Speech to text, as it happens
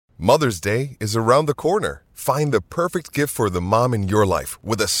Mother's Day is around the corner. Find the perfect gift for the mom in your life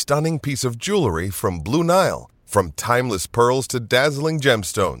with a stunning piece of jewelry from Blue Nile. From timeless pearls to dazzling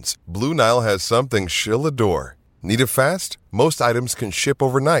gemstones, Blue Nile has something she'll adore. Need it fast? Most items can ship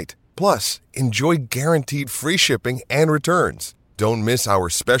overnight. Plus, enjoy guaranteed free shipping and returns. Don't miss our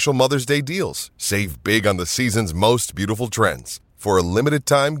special Mother's Day deals. Save big on the season's most beautiful trends. For a limited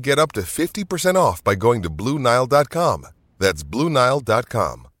time, get up to 50% off by going to BlueNile.com. That's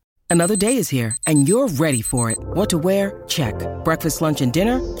BlueNile.com. Another day is here, and you're ready for it. What to wear? Check. Breakfast, lunch, and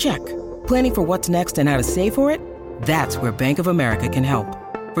dinner? Check. Planning for what's next and how to save for it? That's where Bank of America can help.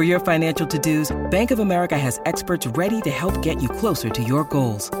 For your financial to-dos, Bank of America has experts ready to help get you closer to your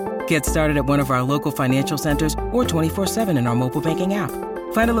goals. Get started at one of our local financial centers or 24/7 in our mobile banking app.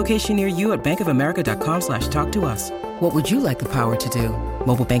 Find a location near you at bankofamerica.com/talktous. What would you like the power to do?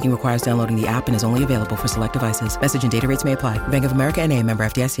 Mobile banking requires downloading the app and is only available for select devices. Message and data rates may apply. Bank of America N.A., member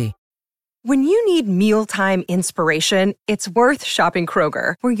FDIC. When you need mealtime inspiration, it's worth shopping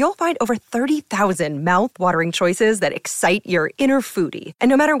Kroger, where you'll find over 30,000 mouth-watering choices that excite your inner foodie. And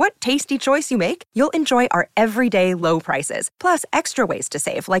no matter what tasty choice you make, you'll enjoy our everyday low prices, plus extra ways to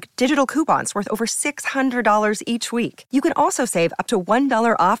save, like digital coupons worth over $600 each week. You can also save up to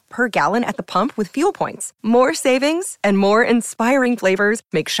 $1 off per gallon at the pump with fuel points. More savings and more inspiring flavors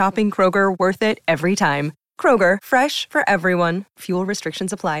make shopping Kroger worth it every time. Kroger, fresh for everyone. Fuel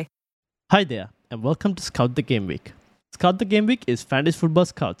restrictions apply. Hi there, and welcome to Scout the Game Week. Scout the Game Week is Fantasy Football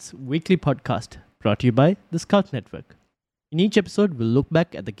Scout's weekly podcast brought to you by the Scout Network. In each episode, we'll look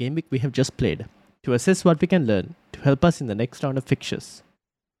back at the game week we have just played to assess what we can learn to help us in the next round of fixtures.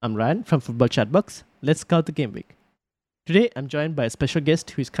 I'm Ryan from Football Chatbox. Let's scout the game week. Today, I'm joined by a special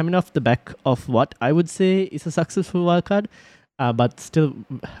guest who is coming off the back of what I would say is a successful wildcard. But still,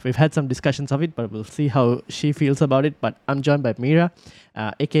 we've had some discussions of it, but we'll see how she feels about it. But I'm joined by Mira,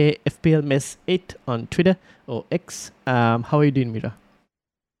 aka FPL Mess 8 on Twitter or X. How are you doing, Mira?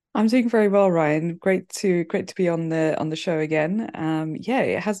 I'm doing very well, Ryan. Great to be on the show again.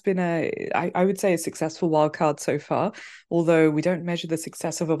 It has been I would say a successful wildcard so far, although we don't measure the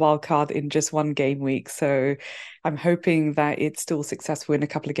success of a wildcard in just one game week. So I'm hoping that it's still successful in a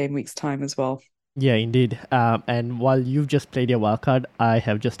couple of game weeks' time as well. Yeah, indeed. And while you've just played your wildcard, I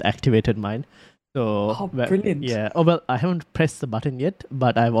have just activated mine. So, brilliant. Yeah. Oh, well, I haven't pressed the button yet,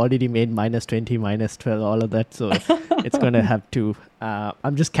 but I've already made -20, -12, all of that. So it's going to have to...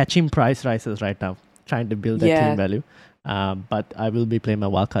 I'm just catching price rises right now, trying to build that team value. But I will be playing my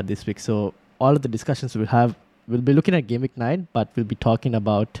wildcard this week. So all of the discussions we'll be looking at Game Week 9, but we'll be talking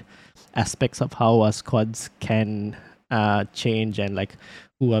about aspects of how our squads can change and like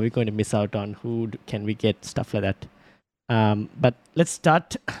who are we going to miss out on, who can we get, stuff like that. But let's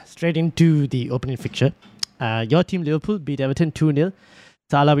start straight into the opening fixture. Your team Liverpool beat Everton 2-0.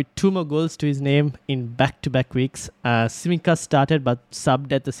 Salah with 2 more goals to his name in back-to-back weeks. Tsimikas started but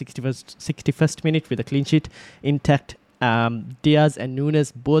subbed at the 61st minute with a clean sheet intact. Diaz and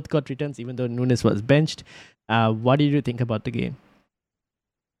Nunes both got returns even though Nunes was benched. What did you think about the game?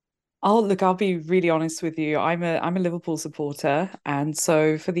 I'll be really honest with you. I'm a Liverpool supporter, and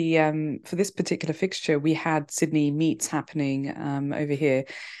so for for this particular fixture, we had Sydney meets happening over here,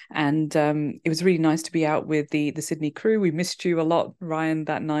 and it was really nice to be out with the Sydney crew. We missed you a lot, Ryan,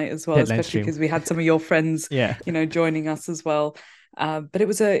 that night as well, especially because we had some of your friends, joining us as well. But it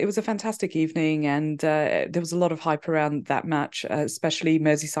was a fantastic evening, and there was a lot of hype around that match, especially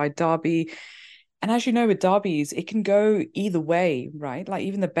Merseyside derby. And as you know, with derbies, it can go either way, right? Like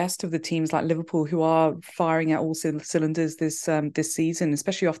even the best of the teams like Liverpool, who are firing at all cylinders this season,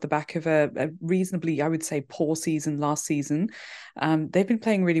 especially off the back of a reasonably, I would say, poor season last season. They've been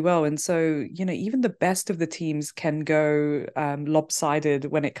playing really well. And so, even the best of the teams can go lopsided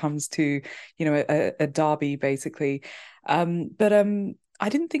when it comes to, a derby, basically. I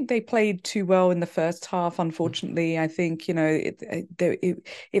didn't think they played too well in the first half, unfortunately. I think,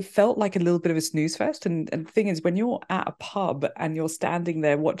 it felt like a little bit of a snooze fest. And the thing is, when you're at a pub and you're standing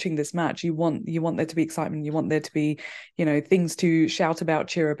there watching this match, you want there to be excitement. You want there to be, things to shout about,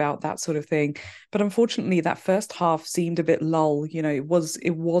 cheer about, that sort of thing. But unfortunately, that first half seemed a bit lull. It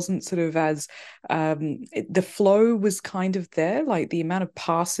wasn't sort of as the flow was kind of there. Like the amount of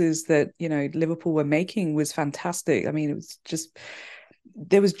passes that, Liverpool were making was fantastic. I mean, it was just...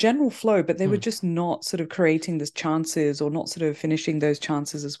 there was general flow, but they were just not sort of creating those chances or not sort of finishing those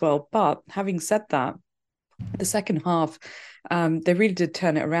chances as well. But having said that, the second half, they really did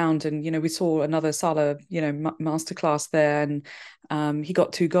turn it around. And, we saw another Salah, masterclass there. And he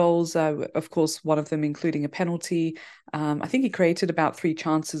got 2 goals, of course, one of them including a penalty. I think he created about 3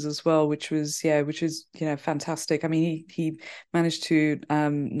 chances as well, which is fantastic. I mean, he managed to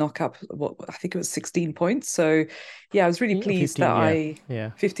knock up what I think it was 16 points. So yeah, I was really pleased 15, that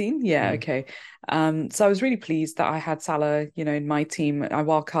yeah. 15, yeah, okay. So I was really pleased that I had Salah, in my team. I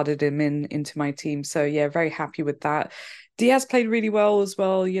wildcarded him into my team. So yeah, very happy with that. Diaz played really well as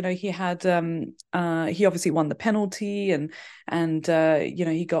well. He had he obviously won the penalty, and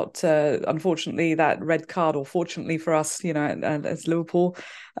he got unfortunately that red card, or fortunately for us, as Liverpool,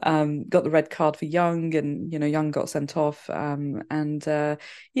 got the red card for Young, and Young got sent off. Yeah,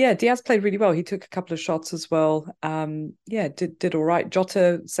 Diaz played really well. He took a couple of shots as well. Yeah, did all right.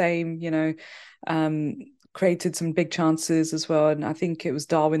 Jota, same. Created some big chances as well, and I think it was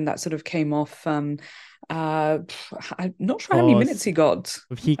Darwin that sort of came off. I'm not sure how many minutes he got.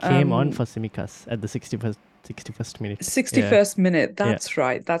 He came on for Tsimikas at the 61st minute. 61st minute. That's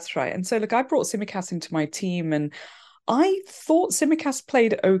right. That's right. And so, look, I brought Tsimikas into my team, and I thought Tsimikas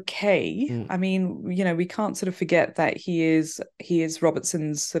played okay. I mean, we can't sort of forget that he is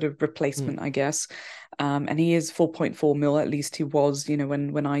Robertson's sort of replacement, I guess. And he is 4.4 mil, at least he was,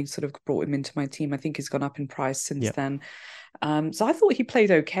 when I sort of brought him into my team. I think he's gone up in price since then. So I thought he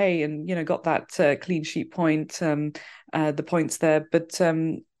played okay, and got that clean sheet point, the points there. But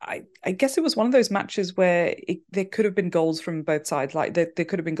I guess it was one of those matches where there could have been goals from both sides. Like there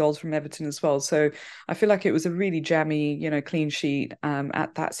could have been goals from Everton as well. So I feel like it was a really jammy, clean sheet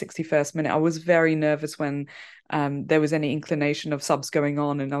at that 61st minute. I was very nervous when there was any inclination of subs going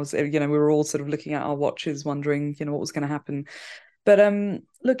on, and I was, we were all sort of looking at our watches, wondering, what was going to happen. But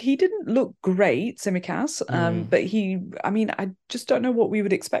look, he didn't look great, Tsimikas. But I just don't know what we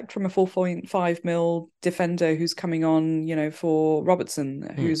would expect from a 4.5 mil defender who's coming on, for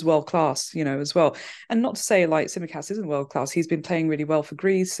Robertson, who's world class, as well. And not to say like Tsimikas isn't world class. He's been playing really well for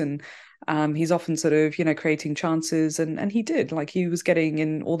Greece, and he's often sort of, creating chances, and he did. Like, he was getting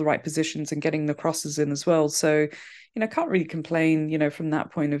in all the right positions and getting the crosses in as well. So, can't really complain, from that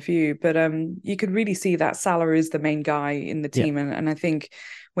point of view. But you could really see that Salah is the main guy in the team. And I think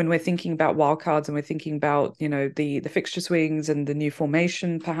when we're thinking about wildcards and we're thinking about, the fixture swings and the new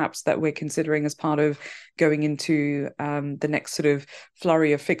formation, perhaps that we're considering as part of going into the next sort of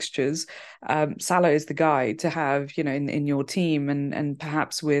flurry of fixtures, Salah is the guy to have, in your team, and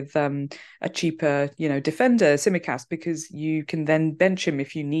perhaps with a cheaper, defender, Tsimikas, because you can then bench him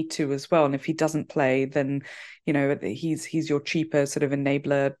if you need to as well. And if he doesn't play, then he's your cheaper sort of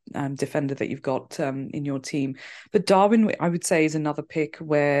enabler defender that you've got in your team. But Darwin, I would say, is another pick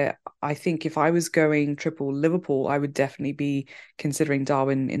where I think if I was going triple Liverpool, I would definitely be considering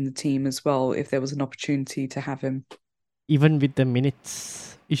Darwin in the team as well if there was an opportunity to have him. Even with the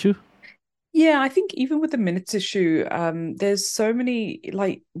minutes issue? Yeah, I think even with the minutes issue, there's so many,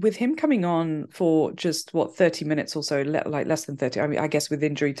 like with him coming on for just 30 minutes or so, like less than 30. I mean, I guess with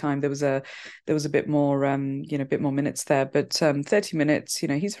injury time there was a bit more, a bit more minutes there, but 30 minutes,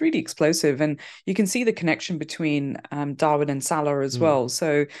 he's really explosive, and you can see the connection between Darwin and Salah as well.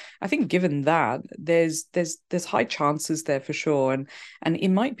 So I think given that, there's high chances there for sure, and it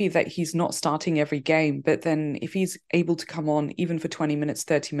might be that he's not starting every game, but then if he's able to come on even for 20 minutes,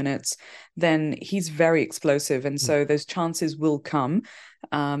 30 minutes, then he's very explosive, and so those chances will come.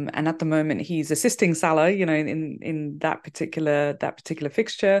 And at the moment, he's assisting Salah, in that particular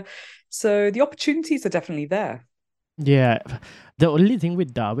fixture. So the opportunities are definitely there. Yeah, the only thing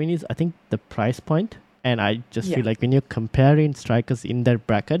with Darwin is I think the price point, and I just feel like when you're comparing strikers in that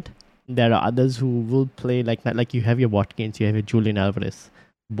bracket, there are others who will play like you have your Watkins, you have your Julian Alvarez,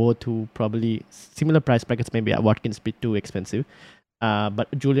 both who probably similar price brackets. Maybe Watkins a bit too expensive. But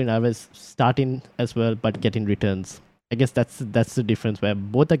Julian Alvarez starting as well, but getting returns. I guess that's the difference, where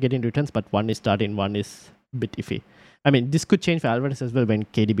both are getting returns, but one is starting, one is a bit iffy. I mean, this could change for Alvarez as well when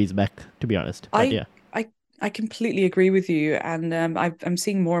KDB is back, to be honest. But I completely agree with you, and I'm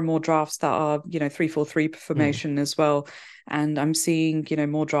seeing more and more drafts that are 3-4-3 formation as well, and I'm seeing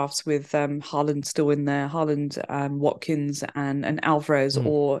more drafts with Haaland still in there, Haaland, Watkins, and Alvarez,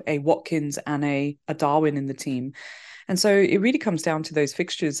 or a Watkins and a Darwin in the team. And so it really comes down to those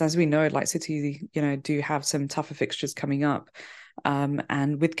fixtures. As we know, like City, do have some tougher fixtures coming up.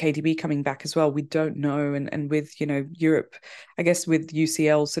 And with KDB coming back as well, we don't know. And with, Europe, I guess with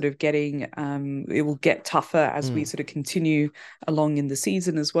UCL sort of getting, it will get tougher as we sort of continue along in the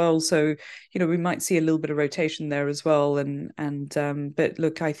season as well. So, we might see a little bit of rotation there as well. But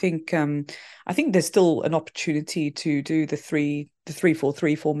look, I think there's still an opportunity to do the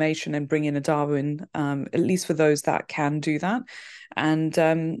 3-4-3 formation and bring in a Darwin, at least for those that can do that.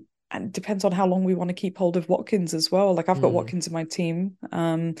 And it depends on how long we want to keep hold of Watkins as well. Like I've got Watkins in my team.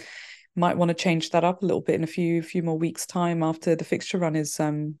 Might want to change that up a little bit in a few more weeks' time after the fixture run is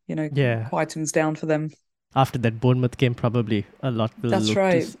quietens down for them. After that Bournemouth game, probably a lot will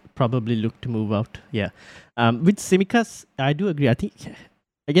look to move out. Yeah. With Tsimikas, I do agree. I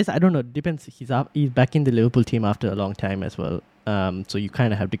guess I don't know. Depends. He's back in the Liverpool team after a long time as well. So you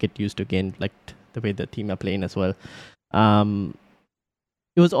kind of have to get used to again, like the way the team are playing as well.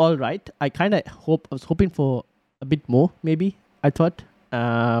 It was all right. I was hoping for a bit more, maybe, I thought.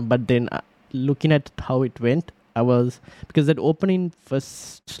 But then looking at how it went, because that opening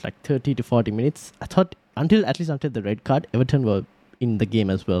first like 30 to 40 minutes, I thought until the red card, Everton were in the game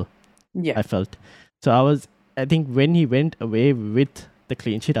as well. Yeah. I felt. So I think when he went away with the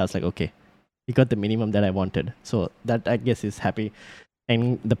clean sheet, I was like, okay, he got the minimum that I wanted. So that, I guess, is happy.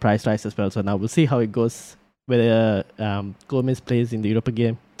 And the price rise as well. So now we'll see how it goes, whether Gomez plays in the Europa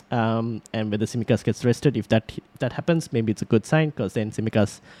game, and whether Tsimikas gets rested. If that happens, maybe it's a good sign, because then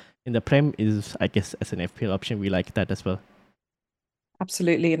Tsimikas in the Prem is, I guess, as an FPL option, we like that as well.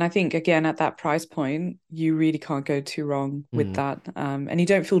 Absolutely. And I think, again, at that price point, you really can't go too wrong with that. And you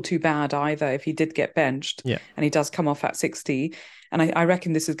don't feel too bad either if he did get benched and he does come off at 60. And I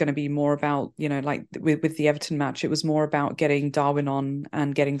reckon this is going to be more about, like with the Everton match, it was more about getting Darwin on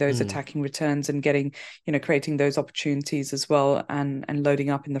and getting those attacking returns and getting, creating those opportunities as well and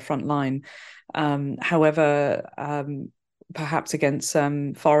loading up in the front line. However, perhaps against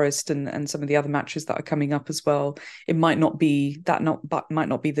Forest and some of the other matches that are coming up as well, it might not be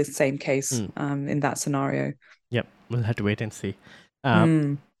the same case in that scenario. Yep, we'll have to wait and see.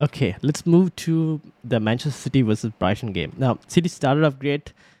 Okay, let's move to the Manchester City versus Brighton game. Now, City started off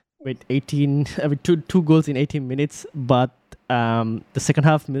great with two goals in 18 minutes, but the second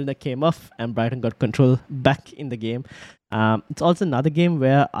half, Milner came off and Brighton got control back in the game. It's also another game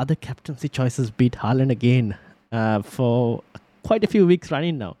where other captaincy choices beat Haaland again. For quite a few weeks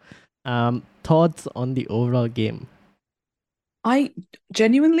running now. Thoughts on the overall game? I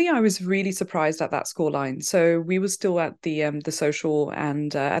was really surprised at that scoreline. So we were still at the social,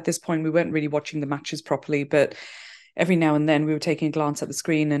 and at this point we weren't really watching the matches properly. But every now and then we were taking a glance at the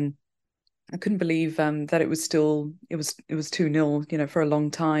screen, and I couldn't believe that it was 2-0, for a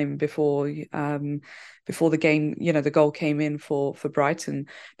long time before the game, the goal came in for Brighton.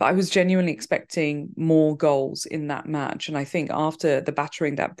 But I was genuinely expecting more goals in that match. And I think after the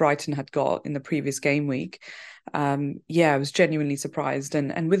battering that Brighton had got in the previous game week, I was genuinely surprised.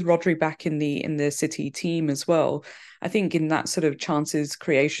 And with Rodri back in the City team as well, I think in that sort of chances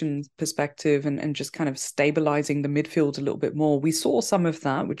creation perspective and just kind of stabilizing the midfield a little bit more, we saw some of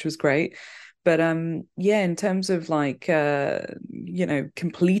that, which was great. But in terms of like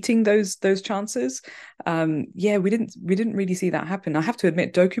completing those chances, we didn't really see that happen. I have to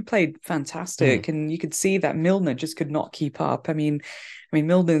admit, Doku played fantastic, and you could see that Milner just could not keep up. I mean,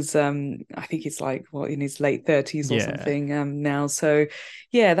 Milner's I think he's like in his late 30s or something now. So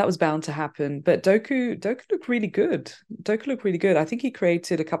that was bound to happen. But Doku looked really good. I think he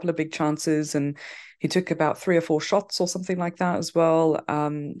created a couple of big chances, and he took about 3 or 4 shots or something like that as well.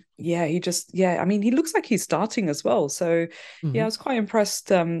 He looks like he's starting as well. So I was quite impressed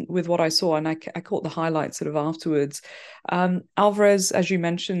with what I saw, and I caught the highlights sort of afterwards. Alvarez, as you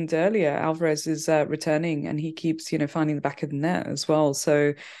mentioned earlier, Alvarez is returning, and he keeps finding the back of the net as well.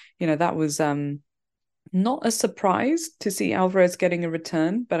 So that was not a surprise to see Alvarez getting a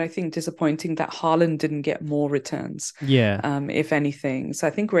return, but I think disappointing that Haaland didn't get more returns. If anything. So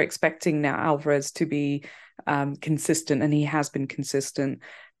I think we're expecting now Alvarez to be consistent, and he has been consistent.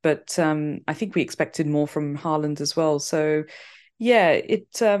 But I think we expected more from Haaland as well. So he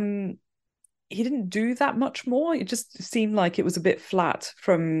didn't do that much more. It just seemed like it was a bit flat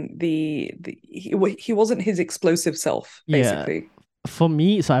from he wasn't his explosive self, basically. Yeah. For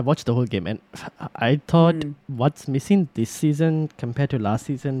me, so I watched the whole game, and I thought what's missing this season compared to last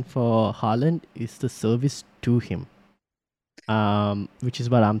season for Haaland is the service to him, which is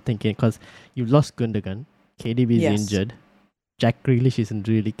what I'm thinking, because you lost Gundogan, KDB is injured, Jack Grealish isn't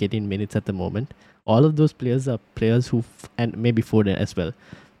really getting minutes at the moment. All of those players are players who, and maybe Foden as well,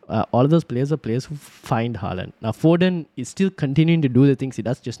 all of those players are players who find Haaland. Now, Foden is still continuing to do the things he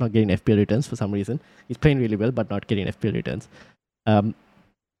does, just not getting FPL returns for some reason. He's playing really well, but not getting FPL returns. Um,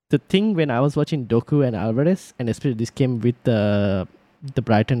 the thing when I was watching Doku and Alvarez, and especially this came with the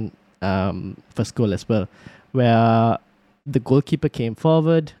Brighton first goal as well, where the goalkeeper came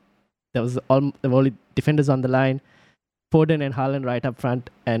forward. There was only defenders on the line. Foden and Haaland right up front,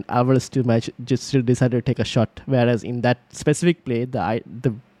 and Alvarez still decided to take a shot. Whereas in that specific play,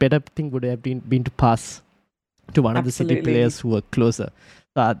 the better thing would have been to pass to one of the City players who were closer.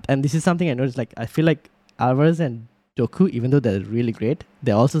 And this is something I noticed. Like I feel like Alvarez and Doku, even though they're really great,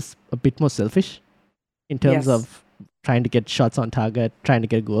 they're also a bit more selfish in terms of trying to get shots on target, trying to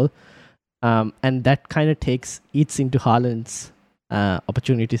get a goal, and that kind of eats into Haaland's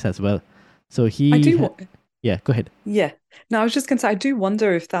opportunities as well. So yeah, go ahead. Yeah. No, I was just going to say, I do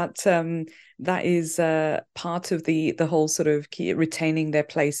wonder if that is part of the whole sort of retaining their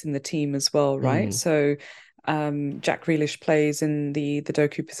place in the team as well, right? So Jack Grealish plays in the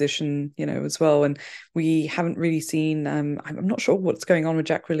Doku position, as well, and we haven't really seen. I'm not sure what's going on with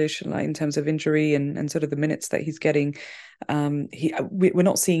Jack Grealish, like in terms of injury and sort of the minutes that he's getting. We're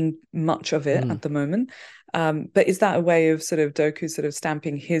not seeing much of it at the moment. But is that a way of sort of Doku sort of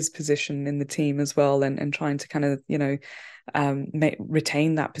stamping his position in the team as well, and trying to kind of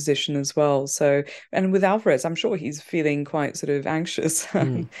retain that position as well? So, and with Alvarez, I'm sure he's feeling quite sort of anxious.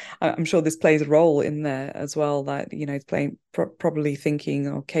 I'm sure this plays a role in there as well, that he's playing probably thinking,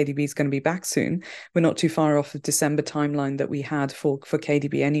 oh, KDB is going to be back soon. We're not too far off the December timeline that we had for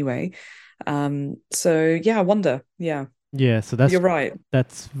KDB anyway. So yeah, I wonder. Yeah, so you're right.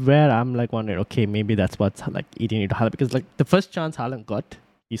 That's where I'm like wondering, okay, maybe that's what's like eating into Haaland, because like the first chance Haaland got,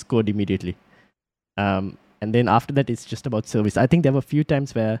 he scored immediately. And then after that, it's just about service. I think there were a few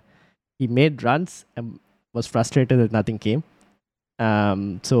times where he made runs and was frustrated that nothing came.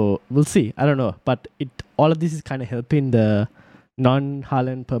 So we'll see. I don't know. But all of this is kind of helping the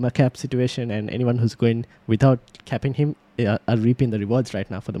non-Haaland perma-cap situation, and anyone who's going without capping him are reaping the rewards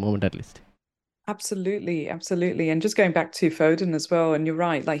right now, for the moment at least. Absolutely. And just going back to Foden as well, and you're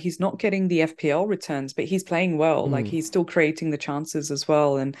right, like he's not getting the FPL returns, but he's playing well. Like he's still creating the chances as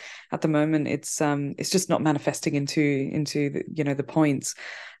well. And at the moment it's just not manifesting into the points.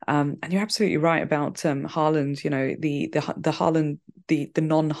 And you're absolutely right about Haaland, the Haaland, the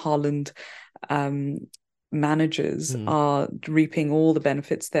non-Haaland managers are reaping all the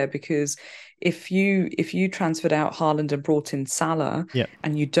benefits there, because if you transferred out Haaland and brought in Salah,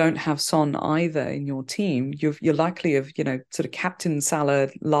 and you don't have Son either in your team, you're likely of sort of captain Salah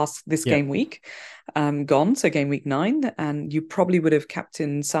this game week gone, so game week 9, and you probably would have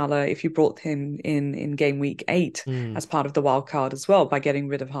captained Salah if you brought him in game week 8 as part of the wild card as well, by getting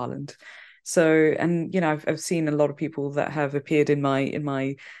rid of Haaland. So, and I've seen a lot of people that have appeared in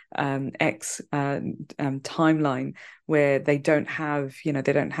my X timeline where they don't have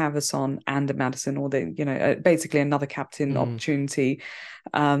a Son and a Maddison, or they basically another captain opportunity,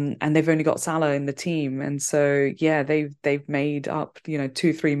 and they've only got Salah in the team, and so they've made up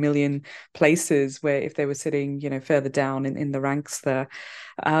 2-3 million places where if they were sitting further down in the ranks there,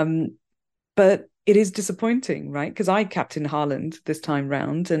 but it is disappointing, right? Because I captained Haaland this time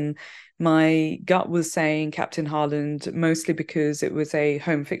round, and my gut was saying captain Haaland mostly because it was a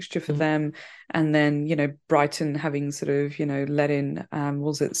home fixture for them, and then Brighton having sort of let in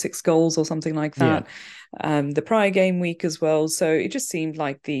was it 6 goals or something like that, the prior game week as well. So it just seemed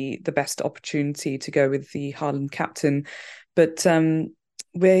like the best opportunity to go with the Haaland captain, but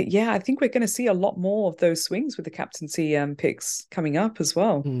I think we're going to see a lot more of those swings with the captaincy picks coming up as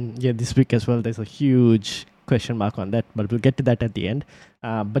well. This week as well, there's a huge question mark on that, but we'll get to that at the end.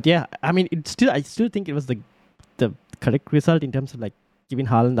 But yeah, I mean, I still think it was the correct result in terms of like giving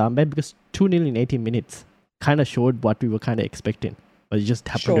Haaland the armband, because 2-0 in 18 minutes kind of showed what we were kind of expecting, but it just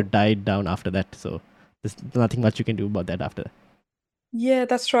happened to die down after that. So there's nothing much you can do about that after that. Yeah,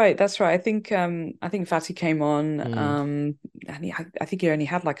 that's right. I think Fatty came on, and I think he only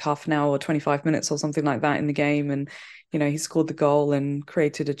had like half an hour or 25 minutes or something like that in the game, and he scored the goal and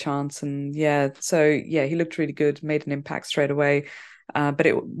created a chance, and he looked really good, made an impact straight away. But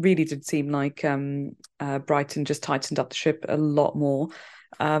it really did seem like Brighton just tightened up the ship a lot more.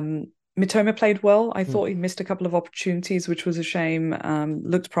 Mitoma played well. I thought he missed a couple of opportunities, which was a shame.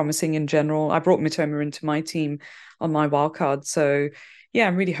 Looked promising in general. I brought Mitoma into my team on my wildcard. So, yeah,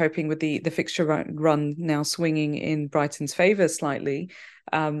 I'm really hoping with the fixture run now swinging in Brighton's favour slightly,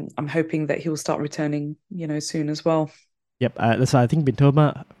 I'm hoping that he'll start returning, soon as well. Yep, that's why I think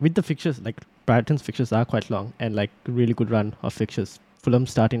Mitoma, with the fixtures, like Brighton's fixtures are quite long, and like really good run of fixtures. Fulham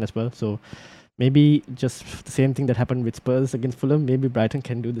starting as well, so maybe just the same thing that happened with Spurs against Fulham, maybe Brighton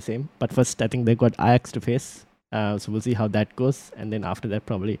can do the same. But first, I think they've got Ajax to face, so we'll see how that goes, and then after that,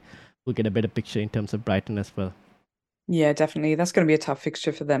 probably we'll get a better picture in terms of Brighton as well. Yeah, definitely. That's going to be a tough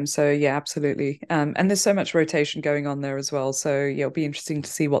fixture for them. So yeah, absolutely. And there's so much rotation going on there as well. So yeah, it'll be interesting to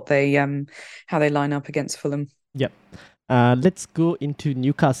see what they how they line up against Fulham. Yep. Let's go into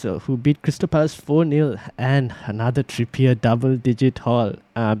Newcastle, who beat Crystal Palace 4-0, and another Trippier double-digit haul.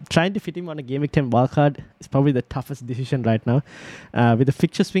 Trying to fit him on a Gameweek 10 wildcard is probably the toughest decision right now. With the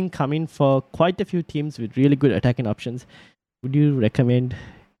fixture swing coming for quite a few teams with really good attacking options, would you recommend...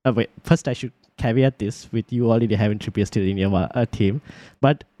 first I should caveat this with you already having Trippier still in your team,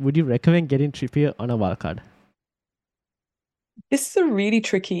 but would you recommend getting Trippier on a wildcard? This is a really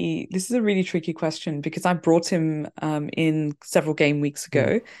tricky question because I brought him in several game weeks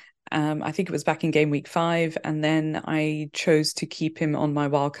ago. I think it was back in game week 5, and then I chose to keep him on my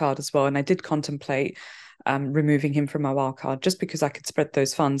wildcard as well. And I did contemplate removing him from my wildcard just because I could spread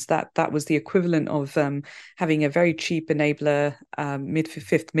those funds. That was the equivalent of having a very cheap enabler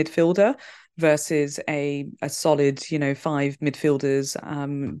fifth midfielder versus a solid, 5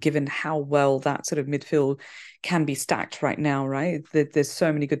 midfielders, given how well that sort of midfield can be stacked right now, right? There's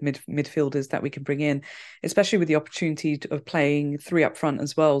so many good midfielders that we can bring in, especially with the opportunity of playing 3 up front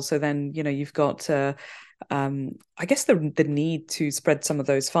as well. So then, you've got I guess the need to spread some of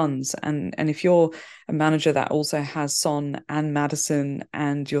those funds, and if you're a manager that also has Son and Maddison,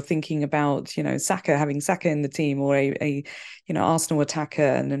 and you're thinking about having Saka in the team, or a Arsenal attacker,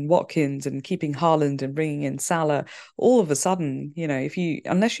 and then Watkins, and keeping Haaland and bringing in Salah, all of a sudden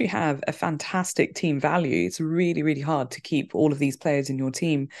unless you have a fantastic team value, it's really, really hard to keep all of these players in your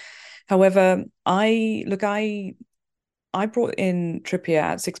team. However, I brought in Trippier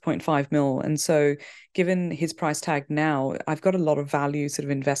at 6.5 mil. And so given his price tag now, I've got a lot of value sort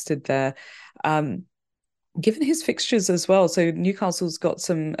of invested there. Given his fixtures as well. So Newcastle's got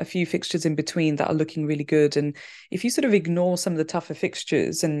a few fixtures in between that are looking really good. And if you sort of ignore some of the tougher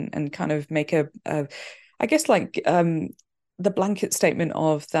fixtures and kind of make I guess the blanket statement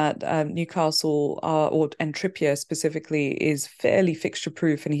of that Newcastle and Trippier specifically is fairly fixture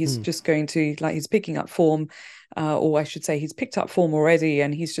proof, and he's just going to he's picking up form, or I should say he's picked up form already,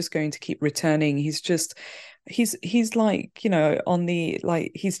 and he's just going to keep returning. He's on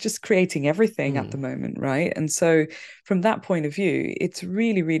the he's just creating everything at the moment, right? And so from that point of view, it's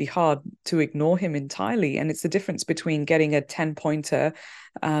really, really hard to ignore him entirely. And it's the difference between getting a 10-pointer,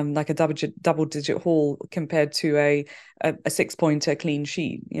 like a double-digit haul, compared to a 6-pointer clean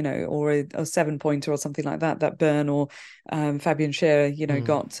sheet, or a 7-pointer or something like that Burn or Fabian Schär,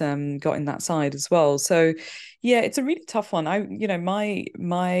 got in that side as well. So yeah, it's a really tough one.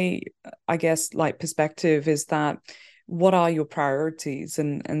 My I guess perspective is that, what are your priorities?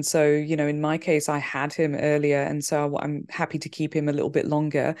 And so, in my case, I had him earlier, and so I'm happy to keep him a little bit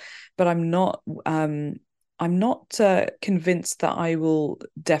longer, but I'm not convinced that I will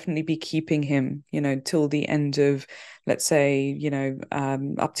definitely be keeping him, till the end of, let's say,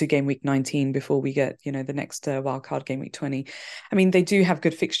 up to game week 19 before we get, the next wildcard game week 20. I mean, they do have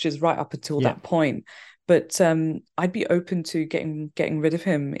good fixtures right up until that point. But I'd be open to getting rid of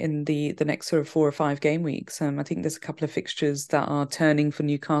him in the next sort of 4 or 5 game weeks. I think there's a couple of fixtures that are turning for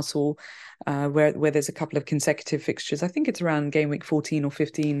Newcastle, where there's a couple of consecutive fixtures. I think it's around game week 14 or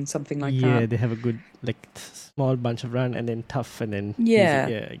 15, something like that. Yeah, they have a good small bunch of run, and then tough, and then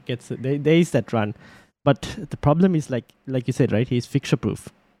it gets there is that run. But the problem is like you said, right? He's fixture proof.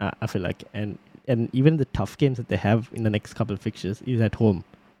 I feel like, and even the tough games that they have in the next couple of fixtures is at home,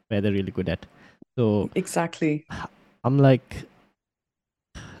 where they're really good at. So exactly, I'm like,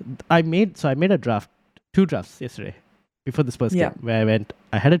 I made a draft, 2 drafts yesterday before the Spurs game, where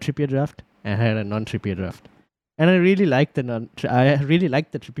I had a Trippier draft and I had a non-Trippier draft, and I really liked the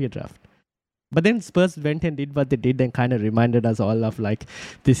Trippier draft. But then Spurs went and did what they did and kind of reminded us all of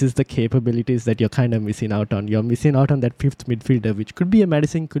this is the capabilities that you're kind of missing out on. You're missing out on that 5th midfielder, which could be a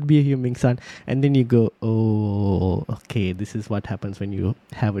Maddison, could be a Heung-min Son. And then you go, oh, okay, this is what happens when you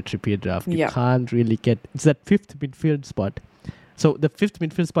have a Trippier draft. You can't really it's that 5th midfield spot. So the 5th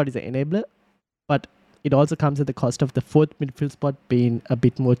midfield spot is an enabler, but it also comes at the cost of the 4th midfield spot being a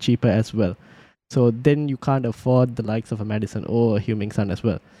bit more cheaper as well. So then you can't afford the likes of a Maddison or a Heung-min Son as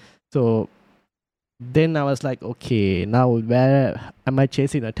well. So then I was like, okay, now where am I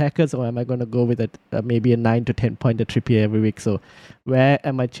chasing attackers, or am I going to go with maybe a 9 to 10 pointer Trippier every week? So where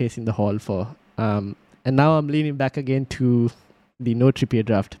am I chasing the haul for? And now I'm leaning back again to the no Trippier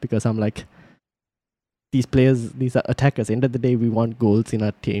draft, because I'm like, these players, these are attackers. End of the day, we want goals in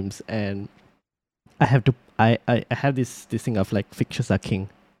our teams, and I have this thing of fixtures are king,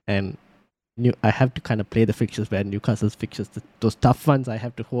 and I have to kind of play the fixtures where Newcastle's fixtures, those tough ones, I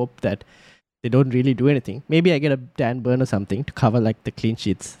have to hope that they don't really do anything. Maybe I get a Dan Burn or something to cover the clean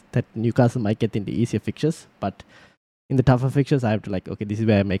sheets that Newcastle might get in the easier fixtures. But in the tougher fixtures, I have to like, okay, this is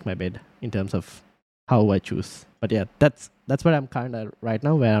where I make my bed in terms of how I choose. But yeah, that's where I'm kind of right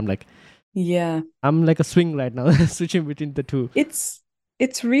now, where I'm like, I'm like a swing right now, switching between the two. It's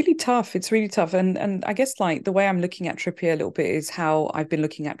really tough. It's really tough. And I guess like the way I'm looking at Trippier a little bit is how I've been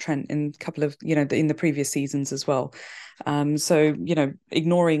looking at Trent in a couple of, in the previous seasons as well. So,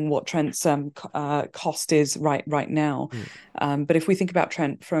 ignoring what Trent's cost is right now. But if we think about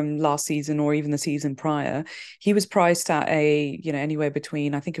Trent from last season or even the season prior, he was priced at anywhere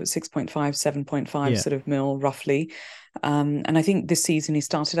between, I think it was 6.5, 7.5 sort of mil roughly. And I think this season he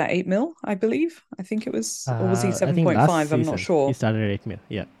started at 8 mil, I believe. I think it was, or was he 7.5? I'm not sure. He started at 8 mil,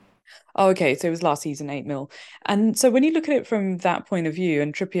 yeah. Oh, okay. So it was last season 8 mil. And so when you look at it from that point of view,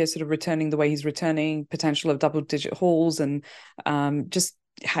 and Trippier sort of returning the way he's returning, potential of double-digit hauls, and just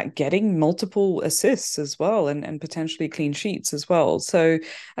getting multiple assists as well, and potentially clean sheets as well. So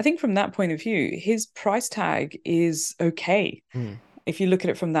I think from that point of view, his price tag is okay. If you look at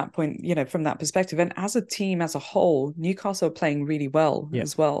it from that point, from that perspective. And as a team, as a whole, Newcastle are playing really well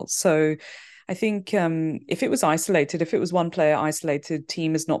as well. So I think if it was isolated, if it was one player isolated,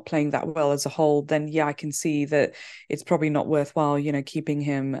 team is not playing that well as a whole, then yeah, I can see that it's probably not worthwhile, keeping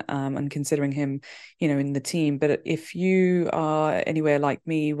him and considering him, in the team. But if you are anywhere like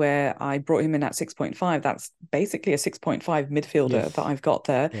me, where I brought him in at 6.5, that's basically a 6.5 midfielder that I've got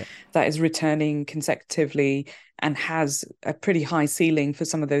there that is returning consecutively and has a pretty high ceiling for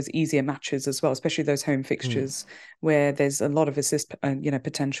some of those easier matches as well, especially those home fixtures where there's a lot of assist,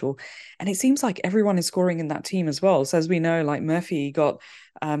 potential. And it seems like everyone is scoring in that team as well. So as we know, like Murphy got,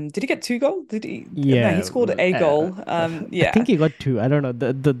 did he get 2 goals? Did he? Yeah, no, he scored a goal. I think he got 2. I don't know.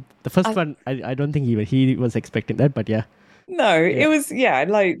 The first one, I don't think he was expecting that, but yeah. No, it was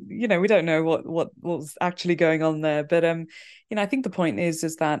like we don't know what was actually going on there, but I think the point is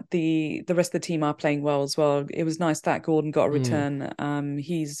that the rest of the team are playing well as well. It was nice that Gordon got a return.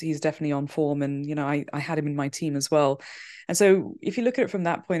 He's definitely on form, and I had him in my team as well. And so if you look at it from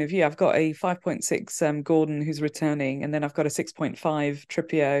that point of view, I've got a 5.6 Gordon who's returning, and then I've got a 6.5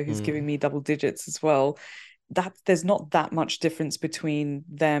 Trippier who's giving me double digits as well. That there's not that much difference between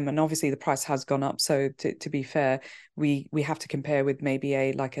them, and obviously the price has gone up. So to be fair, we have to compare with maybe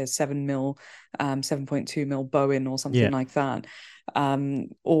a 7 mil, 7.2 mil Bowen or something like that,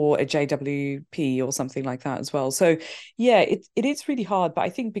 or a JWP or something like that as well. So yeah, it is really hard. But I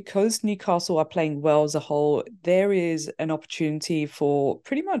think because Newcastle are playing well as a whole, there is an opportunity for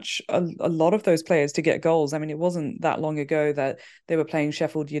pretty much a lot of those players to get goals. I mean, it wasn't that long ago that they were playing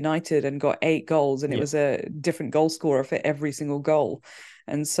Sheffield United and got 8 goals, and it was a different goal scorer for every single goal.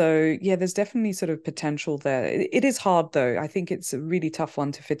 And so, yeah, there's definitely sort of potential there. It is hard, though. I think it's a really tough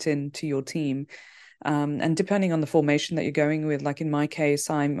one to fit into your team. And depending on the formation that you're going with, like in my case,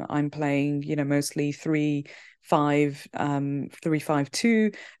 I'm playing, mostly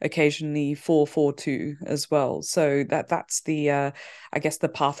 3-5-2, occasionally 4-4-2 as well. So that's the I guess the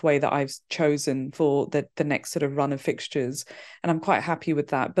pathway that I've chosen for the next sort of run of fixtures, and I'm quite happy with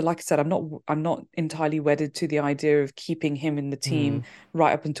that. But like I said, I'm not entirely wedded to the idea of keeping him in the team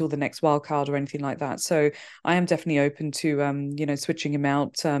right up until the next wild card or anything like that. So I am definitely open to switching him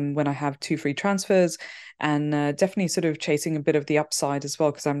out when I have 2 free transfers, and definitely sort of chasing a bit of the upside as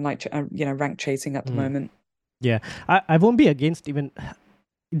well, because I'm like rank chasing at the moment. Yeah, I won't be against even.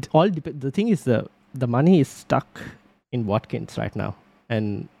 It all the thing is the money is stuck in Watkins right now,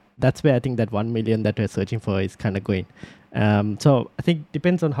 and that's where I think that 1 million that we're searching for is kind of going. So I think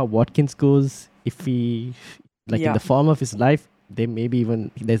depends on how Watkins goes. If he in the form of his life, there maybe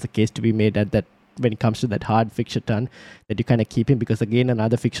even there's a case to be made at that when it comes to that hard fixture turn that you kind of keep him, because again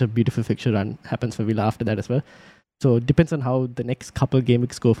another beautiful fixture run happens for Villa after that as well. So it depends on how the next couple game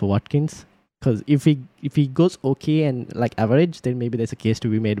weeks go for Watkins. Because if he goes okay and like average, then maybe there's a case to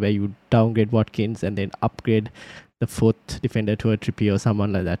be made where you downgrade Watkins and then upgrade the 4th defender to a Trippier or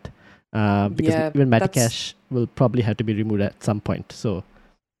someone like that. Because even Matty will probably have to be removed at some point. So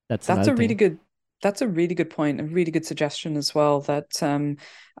that's a really good. That's a really good point, a really good suggestion as well. That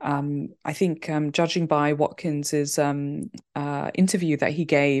I think judging by Watkins's interview that he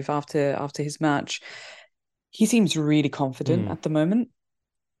gave after his match, he seems really confident at the moment.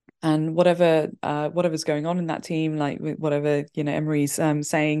 And whatever's going on in that team, like whatever Emery's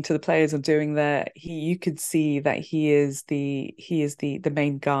saying to the players or doing there, you could see that he is the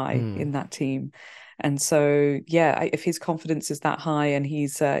main guy in that team. And so yeah, if his confidence is that high and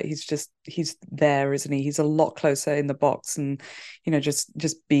he's there, isn't he? He's a lot closer in the box and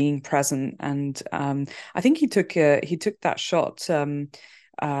just being present. And I think he took that shot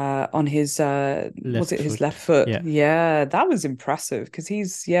on his was Left it his foot. left foot? Yeah. Yeah, that was impressive because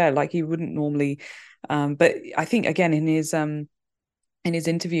he's like he wouldn't normally. But I think again in his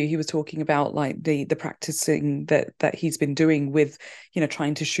interview he was talking about like the practicing that he's been doing with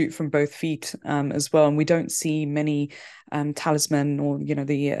trying to shoot from both feet as well, and we don't see many talisman or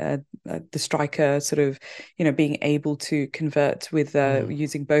the striker sort of being able to convert with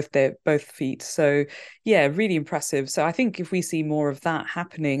using both feet. So yeah, really impressive. So I think if we see more of that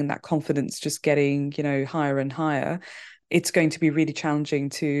happening and that confidence just getting higher and higher, it's going to be really challenging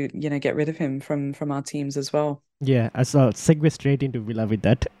to get rid of him from our teams as well. Yeah, I saw segue straight into Villa with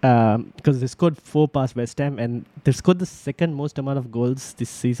that because they scored 4 past West Ham and they scored the second most amount of goals this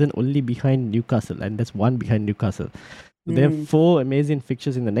season, only behind Newcastle, and that's one behind Newcastle. So they have 4 amazing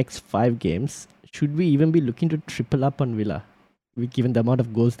fixtures in the next 5 games. Should we even be looking to triple up on Villa, given the amount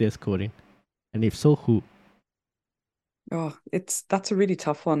of goals they're scoring? And if so, who? Oh, that's a really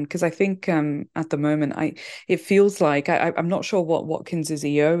tough one because I think at the moment it feels like I'm not sure what Watkins's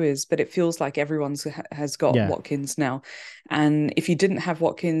EO is, but it feels like everyone's has got Watkins now. And if you didn't have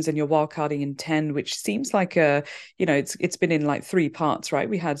Watkins and you're wildcarding in 10, which seems like it's been in like 3 parts, right?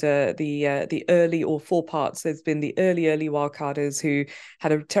 We had the early, or 4 parts. There's been the early wildcarders who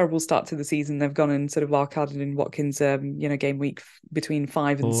had a terrible start to the season. They've gone and sort of wildcarded in Watkins game week between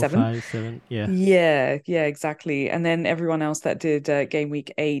 5 and 7. 5, 7, yeah. Yeah, exactly. And then everyone else that did game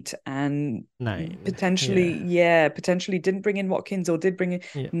week 8 and 9 potentially didn't bring in Watkins or did bring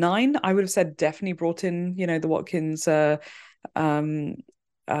in 9. I would have said definitely brought in the Watkins from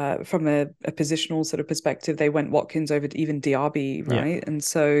a positional sort of perspective. They went Watkins over even Diaby, right?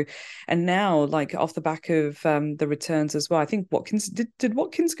 And now like off the back of the returns as well, I think Watkins did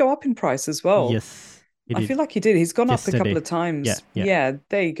Watkins go up in price as well? Yes. I feel like he did. He's gone yesterday. up a couple of times. Yeah,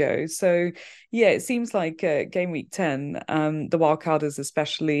 there you go. So yeah, it seems like game week 10, the wildcarders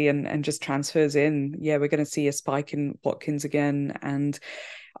especially, and just transfers in. Yeah, we're going to see a spike in Watkins again. And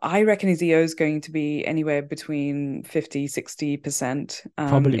I reckon his EO is going to be anywhere between 50-60%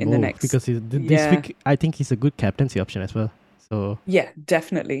 probably in more, the next. Because this week, I think he's a good captaincy option as well. So yeah,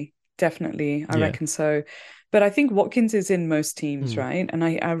 definitely. I reckon so. But I think Watkins is in most teams, right? And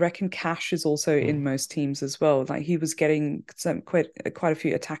I reckon Cash is also in most teams as well. Like he was getting quite a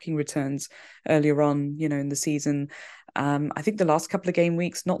few attacking returns earlier on, in the season. I think the last couple of game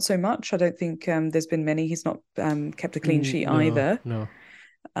weeks, not so much. I don't think there's been many. He's not kept a clean sheet either. No.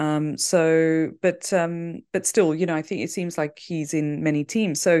 But still, I think it seems like he's in many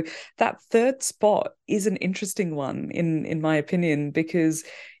teams. So that third spot is an interesting one in my opinion, because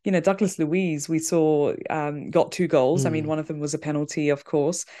Douglas Luiz, we saw got 2 goals. I mean, one of them was a penalty, of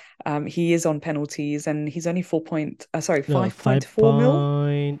course. He is on penalties and he's only 5.4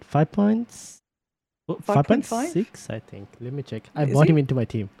 mil. 5 points. 5.6, I think. Let me check. I bought him into my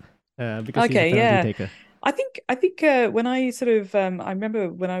team because he's a penalty taker. I think when I sort of I remember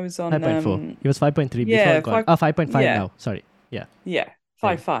when I was on 5.4. He was 5.3 before 5.5 now. Sorry. Yeah.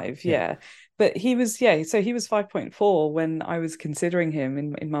 5.5. Yeah. But he was so he was 5.4 when I was considering him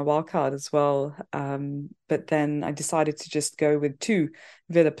in my wildcard as well. But then I decided to just go with 2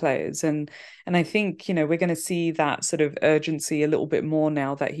 Villa players, and I think we're going to see that sort of urgency a little bit more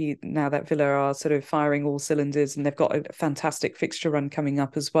now that Villa are sort of firing all cylinders and they've got a fantastic fixture run coming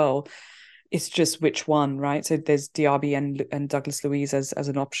up as well. It's just which one, right? So there's Diaby and Douglas Luiz as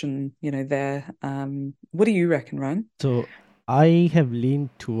an option, there. What do you reckon, Ryan? So I have leaned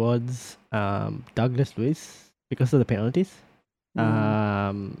towards Douglas Luiz because of the penalties.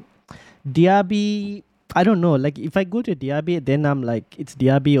 Diaby, I don't know. Like if I go to Diaby, then I'm like it's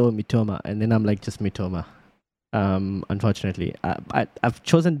Diaby or Mitoma, and then I'm like just Mitoma. Unfortunately, I've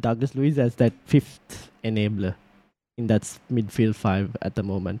chosen Douglas Luiz as that 5th enabler in that midfield 5 at the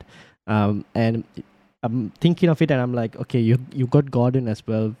moment. And I'm thinking of it and I'm like, okay, you got Gordon as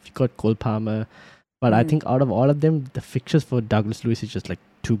well, you got Cole Palmer, but I think out of all of them, the fixtures for Douglas Luiz is just like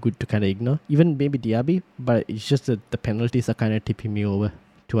too good to kind of ignore. Even maybe Diaby, but it's just that the penalties are kind of tipping me over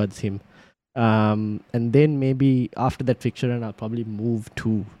towards him. And then maybe after that fixture, and I'll probably move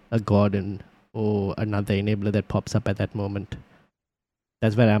to a Gordon or another enabler that pops up at that moment.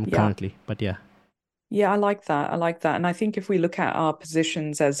 That's where I'm currently, but yeah. Yeah, I like that. And I think if we look at our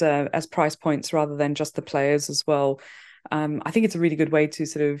positions as price points rather than just the players as well, I think it's a really good way to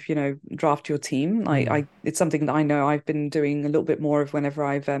sort of, draft your team. It's something that I know I've been doing a little bit more of whenever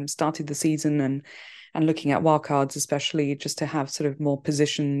I've started the season and looking at wildcards, especially just to have sort of more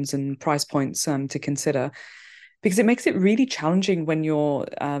positions and price points to consider. Because it makes it really challenging when you're,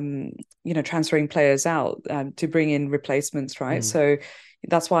 transferring players out to bring in replacements, right? So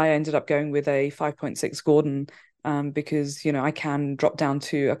that's why I ended up going with a 5.6 Gordon because, you know, I can drop down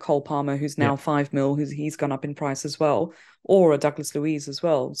to a Cole Palmer who's now 5 mil, he's gone up in price as well, or a Douglas Luiz as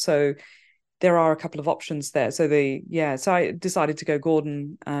well. So there are a couple of options there. So so I decided to go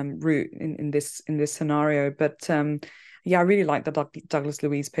Gordon route in this scenario. But I really like the Douglas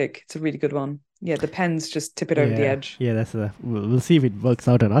Luiz pick. It's a really good one. Yeah, the pens just tip it over the edge. Yeah, we'll see if it works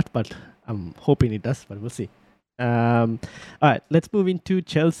out or not, but I'm hoping it does, but we'll see. All right, let's move into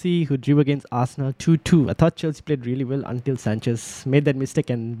Chelsea, who drew against Arsenal 2-2. I thought Chelsea played really well until Sanchez made that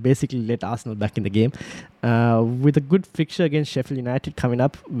mistake and basically let Arsenal back in the game. With a good fixture against Sheffield United coming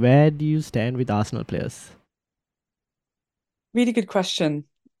up, where do you stand with Arsenal players? Really good question.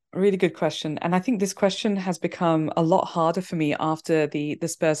 Really good question. And I think this question has become a lot harder for me after the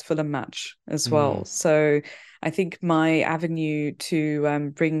Spurs Fulham match as well. So I think my avenue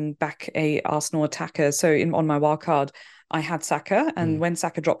to bring back a Arsenal attacker. So on my wildcard, I had Saka, and when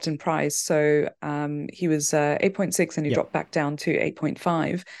Saka dropped in price, so he was 8.6 and he dropped back down to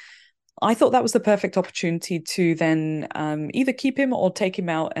 8.5. I thought that was the perfect opportunity to then either keep him or take him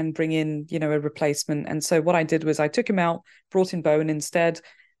out and bring in, you know, a replacement. And so what I did was I took him out, brought in Bowen instead.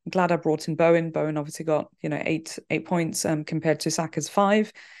 I'm glad I brought in Bowen. Bowen obviously got, you know, eight points compared to Saka's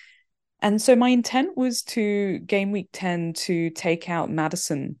 5. And so my intent was to Gameweek 10 to take out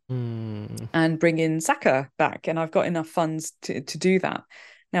Maddison and bring in Saka back. And I've got enough funds to do that.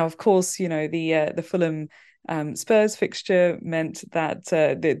 Now, of course, you know, the Fulham Spurs fixture meant that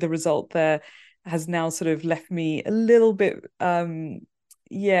the result there has now sort of left me a little bit,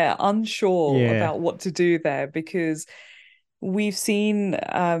 unsure about what to do there, because we've seen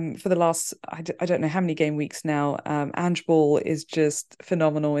for the last, I don't know how many game weeks now, Ange Ball is just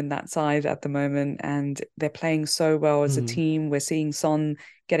phenomenal in that side at the moment, and they're playing so well as a team. We're seeing Son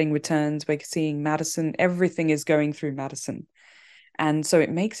getting returns. We're seeing Maddison. Everything is going through Maddison. And so it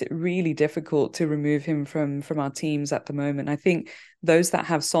makes it really difficult to remove him from our teams at the moment. I think those that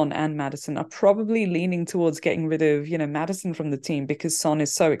have Son and Maddison are probably leaning towards getting rid of, you know, Maddison from the team because Son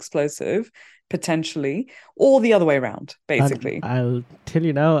is so explosive, potentially, or the other way around, basically. And I'll tell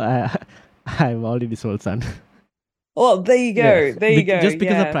you now, I'm already sold Son. Well, there you go. There you go. Just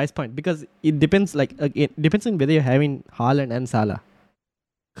because of price point, because it depends. It depends on whether you're having Haaland and Salah.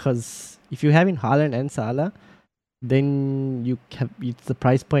 Because if you're having Haaland and Salah, then the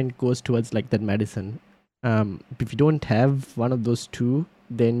price point goes towards like that Maddison. If you don't have one of those two,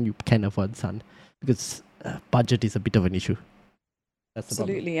 then you can afford Son, because budget is a bit of an issue. That's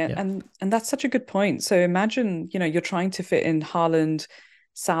absolutely, and that's such a good point. So imagine, you know, you're trying to fit in Haaland,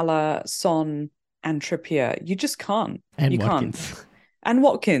 Salah, Son, and Trippier. You just can't. And you Watkins. Can't. And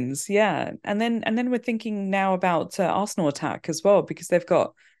Watkins, yeah. And then we're thinking now about Arsenal attack as well, because they've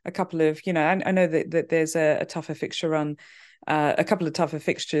got a couple of, you know, I know that there's a tougher fixture run, a couple of tougher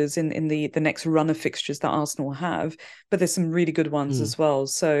fixtures in the next run of fixtures that Arsenal have, but there's some really good ones as well.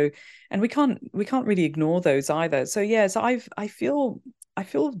 So, and we can't really ignore those either. So I feel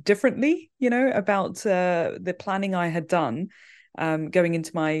differently, you know, about the planning I had done going into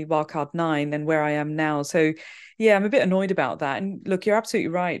my wildcard 9 and where I am now. So yeah, I'm a bit annoyed about that. And look, you're absolutely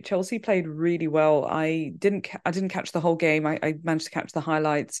right. Chelsea played really well. I didn't catch the whole game. I managed to catch the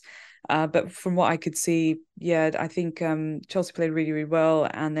highlights. But from what I could see, yeah, I think Chelsea played really, really well.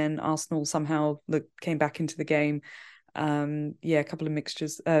 And then Arsenal somehow came back into the game. A couple of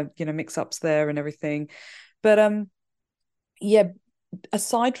mixtures, mix-ups there and everything. But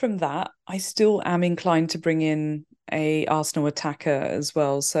aside from that, I still am inclined to bring in a Arsenal attacker as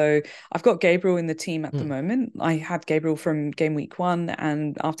well. So I've got Gabriel in the team at the moment. I had Gabriel from game week 1,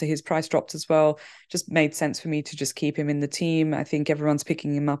 and after his price dropped as well, just made sense for me to just keep him in the team. I think everyone's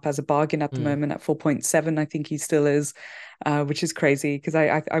picking him up as a bargain at the moment at 4.7. I think he still is, which is crazy, because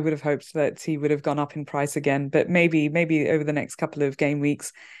I would have hoped that he would have gone up in price again, but maybe over the next couple of game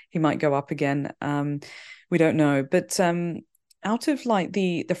weeks he might go up again. We don't know, but out of like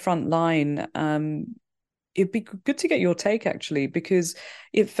the front line, it'd be good to get your take, actually, because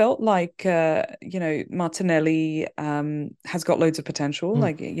it felt like Martinelli has got loads of potential.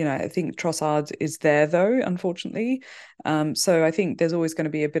 Like, you know, I think Trossard is there though, unfortunately. So I think there's always going to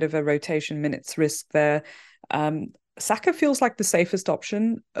be a bit of a rotation minutes risk there. Saka feels like the safest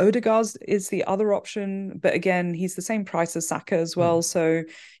option. Odegaard is the other option, but again, he's the same price as Saka as well. So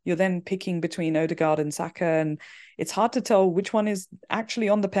you're then picking between Odegaard and Saka, and it's hard to tell which one is actually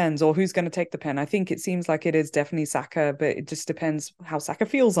on the pens or who's going to take the pen. I think it seems like it is definitely Saka, but it just depends how Saka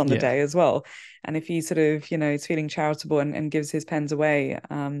feels on the day as well. And if he sort of, you know, is feeling charitable and gives his pens away.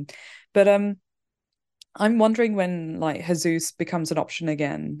 But I'm wondering when like Jesus becomes an option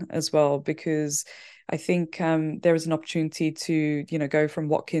again as well, because I think there is an opportunity to, go from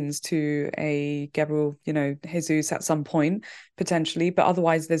Watkins to a Gabriel, Jesus at some point potentially, but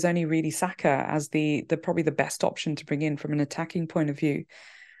otherwise there's only really Saka as the probably the best option to bring in from an attacking point of view.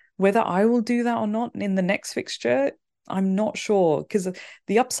 Whether I will do that or not in the next fixture, I'm not sure, because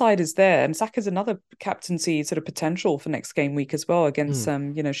the upside is there, and Saka's another captaincy sort of potential for next game week as well against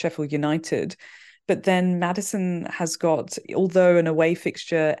Sheffield United. But then Maddison has got, although an away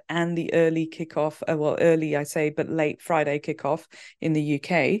fixture and the early kickoff, early I say, but late Friday kickoff in the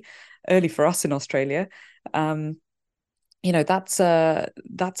UK, early for us in Australia. That's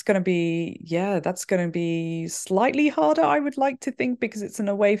going to be slightly harder, I would like to think, because it's an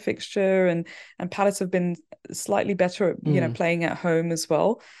away fixture, and Palace have been slightly better at playing at home as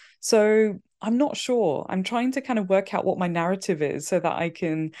well. So I'm not sure. I'm trying to kind of work out what my narrative is so that I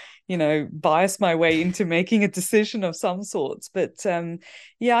can, bias my way into making a decision of some sorts. But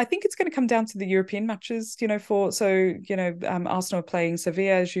I think it's going to come down to the European matches. Arsenal are playing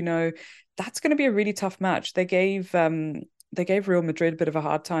Sevilla, as you know. That's going to be a really tough match. They gave Real Madrid a bit of a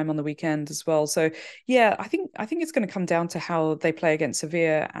hard time on the weekend as well. So I think it's going to come down to how they play against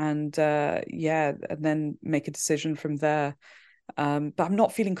Sevilla, and then make a decision from there. But I'm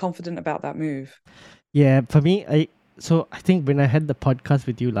not feeling confident about that move. Yeah, for me, I think when I had the podcast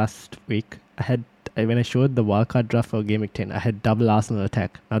with you last week, when I showed the wildcard draft for Gameweek 10, I had double Arsenal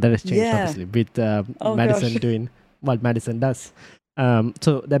attack. Now that has changed, obviously, with Maddison doing what Maddison does.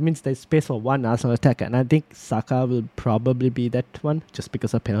 So that means there's space for one Arsenal attacker, and I think Saka will probably be that one just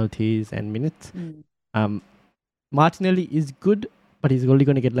because of penalties and minutes. Martinelli is good, but he's only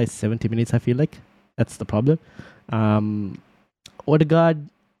going to get like 70 minutes, I feel like. That's the problem. Odegaard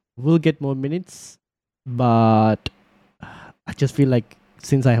will get more minutes, but I just feel like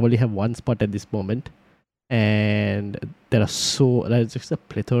since I only have one spot at this moment, and there's just a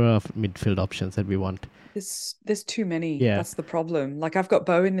plethora of midfield options that we want. There's too many. Yeah. That's the problem. Like, I've got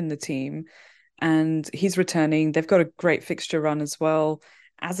Bowen in the team and he's returning. They've got a great fixture run as well.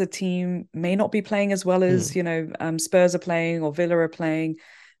 As a team, may not be playing as well as, Spurs are playing or Villa are playing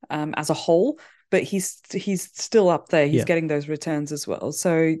as a whole, but he's still up there. He's getting those returns as well.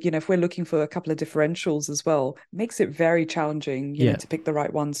 So, if we're looking for a couple of differentials as well, it makes it very challenging, to pick the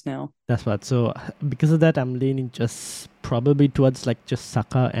right ones now. That's what. So because of that, I'm leaning just probably towards like just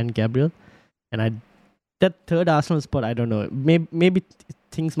Saka and Gabriel. And that third Arsenal spot, I don't know. Maybe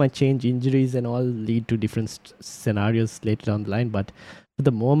things might change, injuries and all lead to different scenarios later down the line. But for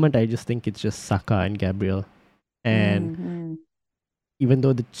the moment, I just think it's just Saka and Gabriel. And even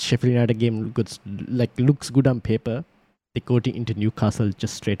though the Sheffield United game looks good on paper, they go into Newcastle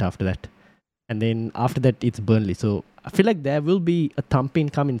just straight after that. And then after that, it's Burnley. So I feel like there will be a thumping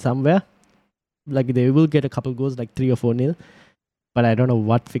coming somewhere. Like they will get a couple goals, like 3 or 4-0. But I don't know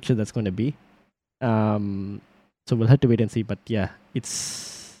what fixture that's going to be. So we'll have to wait and see, but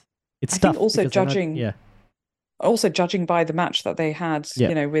it's tough. Also judging by the match that they had,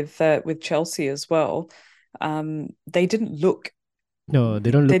 with Chelsea as well, they didn't look. No, they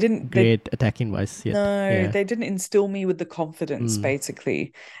don't look great attacking wise yet. No, they didn't instill me with the confidence,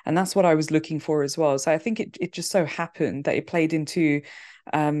 basically, and that's what I was looking for as well. So I think it just so happened that it played into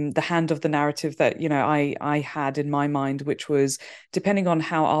the hand of the narrative that I had in my mind, which was depending on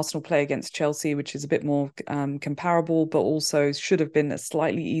how Arsenal play against Chelsea, which is a bit more comparable, but also should have been a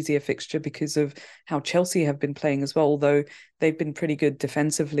slightly easier fixture because of how Chelsea have been playing as well, although they've been pretty good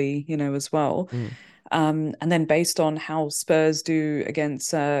defensively, as well. And then based on how Spurs do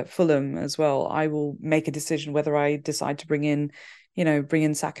against Fulham as well, I will make a decision whether I decide to bring in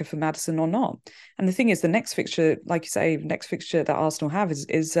Saka for Maddison or not. And the thing is, the next fixture, like you say, that Arsenal have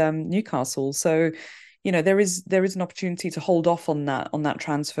is Newcastle. So, there is an opportunity to hold off on that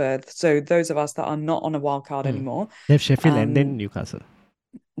transfer. So those of us that are not on a wild card anymore, they have Sheffield and then Newcastle.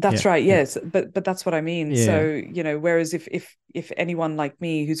 That's right. Yes, but that's what I mean. Yeah. So whereas if anyone like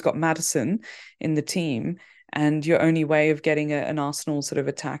me who's got Maddison in the team, and your only way of getting an Arsenal sort of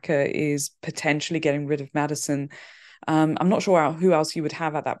attacker is potentially getting rid of Maddison. I'm not sure who else you would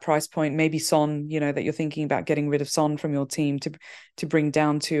have at that price point. Maybe Son, that you're thinking about getting rid of Son from your team to bring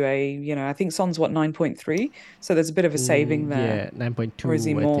down to I think Son's 9.3. So there's a bit of a saving there. Yeah, 9.2. Or is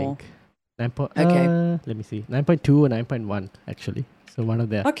he more? I think. Okay. Let me see. 9.2 or 9.1 actually. So one of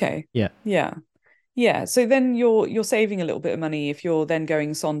the. Okay. Yeah. Yeah. Yeah. So then you're saving a little bit of money if you're then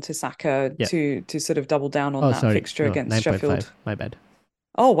going Son to Saka to sort of double down on that fixture against 9.5. Sheffield. My bad.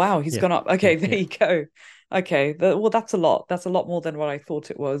 Oh wow, he's gone up. Okay, there you go. Okay, well that's a lot. That's a lot more than what I thought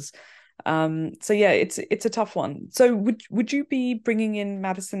it was. So yeah, it's a tough one. So would you be bringing in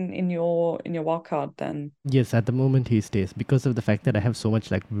Madison in your wild card then? Yes, at the moment he stays because of the fact that I have so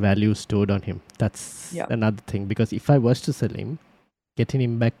much like value stored on him. That's Yeah. another thing, because if I was to sell him, getting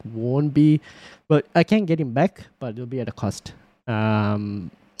him back won't be, but I can get him back, but it'll be at a cost.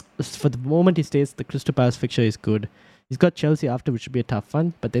 For the moment he stays, the Crystal Palace fixture is good. He's got Chelsea after, which should be a tough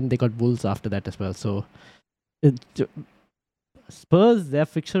one, but then they got Wolves after that as well. So Spurs, their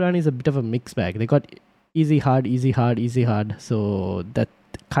fixture run is a bit of a mixed bag. They got easy, hard, easy, hard, easy, hard. So that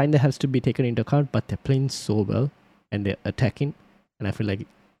kind of has to be taken into account, but they're playing so well and they're attacking, and I feel like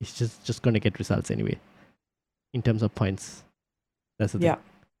it's just going to get results anyway in terms of points. That's the thing.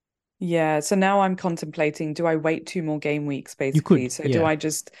 Yeah. So now I'm contemplating, do I wait 2 more game weeks basically? You could, so yeah. do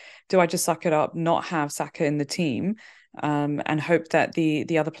I just suck it up, not have Saka in the team, and hope that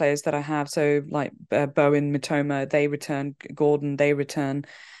the other players that I have, so like Bowen, Mitoma, they return, Gordon, they return,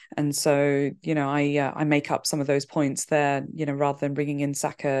 and so I make up some of those points there, rather than bringing in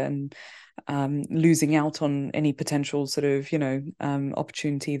Saka and losing out on any potential sort of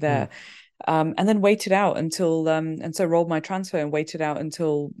opportunity there. And then waited out until and so rolled my transfer and waited out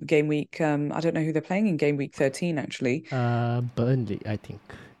until game week. I don't know who they're playing in game week 13 actually. Burnley, I think,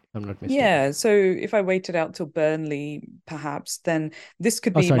 if I'm not mistaken. Yeah, so if I waited out till Burnley, perhaps, then this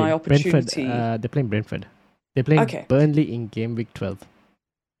could be my opportunity. Brentford. They're playing Brentford. They're playing Burnley in game week 12.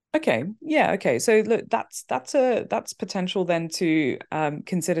 Okay, yeah, okay. So look, that's potential then to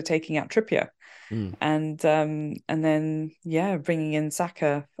consider taking out Trippier. And then bringing in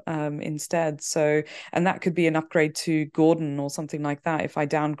Saka instead. So, and that could be an upgrade to Gordon or something like that if I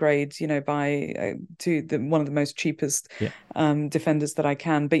downgrade, by to one of the most cheapest defenders that I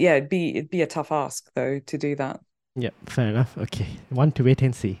can. But yeah, it'd be a tough ask though to do that. Yeah, fair enough. Okay, want to wait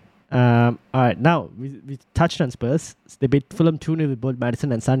and see. All right, now we touched on Spurs. They beat Fulham 2-0 with both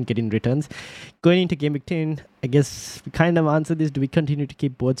Maddison and Son getting returns. Going into Game Week 10, I guess we kind of answered this. Do we continue to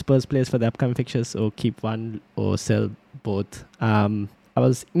keep both Spurs players for the upcoming fixtures, or keep one or sell both? I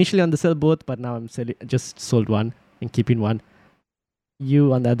was initially on the sell both, but now I'm just sold one and keeping one.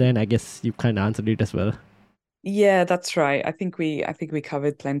 You, on the other end, I guess you kind of answered it as well. Yeah, that's right. I think we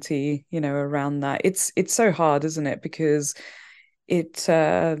covered plenty, around that. It's so hard, isn't it? Because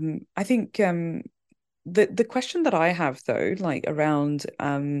I think the question that I have though, like around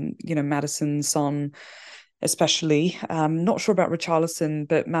Maddison, Son especially, not sure about Richarlison,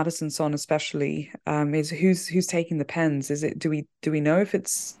 but Maddison, Son especially, is who's taking the pens? Is it, do we know if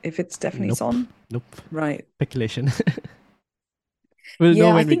it's definitely Son? Nope. Right. Speculation. We'll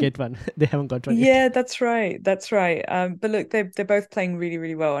know when we get one. They haven't got one yet. Yeah, that's right. That's right. But look, they're both playing really,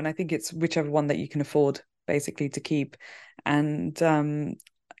 really well, and I think it's whichever one that you can afford basically to keep. And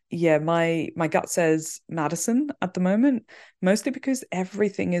my gut says Maddison at the moment, mostly because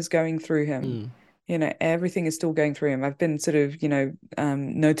everything is going through him. Everything is still going through him. I've been sort of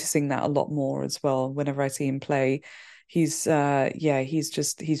noticing that a lot more as well whenever I see him play. He's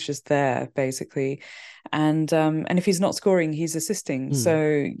just there basically, and if he's not scoring, he's assisting.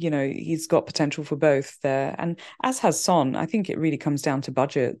 So he's got potential for both there, and as has Son. I think it really comes down to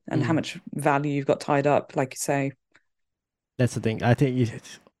budget and how much value you've got tied up, like you say. That's the thing. I think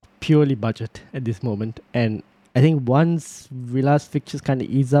it's purely budget at this moment, and I think once Villa's fixtures kind of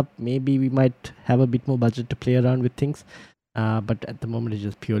ease up, maybe we might have a bit more budget to play around with things. But at the moment, it's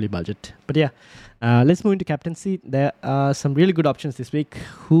just purely budget. But yeah, let's move into captaincy. There are some really good options this week.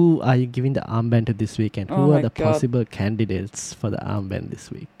 Who are you giving the armband to this week, and who are the possible candidates for the armband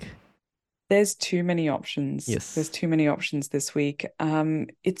this week? There's too many options. Yes. There's too many options this week.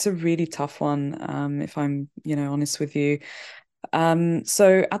 It's a really tough one, if I'm, honest with you.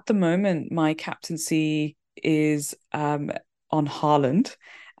 So at the moment, my captaincy is on Haaland.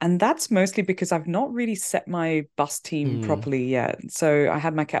 And that's mostly because I've not really set my bus team properly yet. So I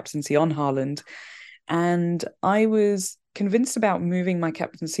had my captaincy on Haaland. And I was convinced about moving my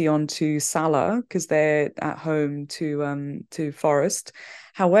captaincy on to Salah because they're at home to Forest.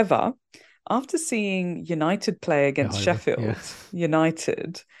 However, after seeing United play against Sheffield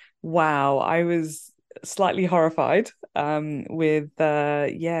United, wow, I was slightly horrified with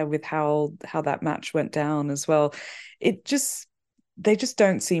how that match went down as well. They just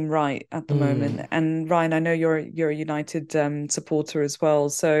don't seem right at the moment. And Ryan, I know you're a United supporter as well.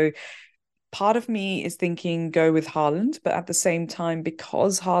 So part of me is thinking go with Haaland, but at the same time,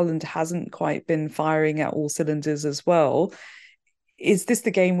 because Haaland hasn't quite been firing at all cylinders as well, is this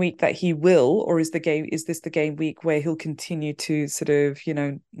the game week that he will, or is this the game week where he'll continue to sort of,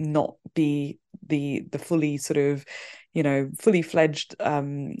 not be the fully sort of, fully fledged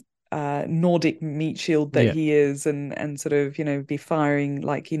Nordic meat shield that he is, and sort of, you know, be firing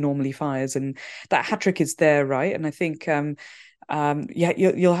like he normally fires, and that hat trick is there, right? And I think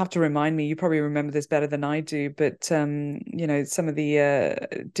you'll have to remind me. You probably remember this better than I do, but you know, some of the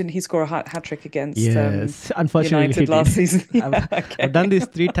didn't he score a hat trick against unfortunately United last season? I've done this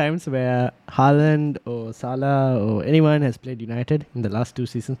 3 times where Haaland or Salah or anyone has played United in the last 2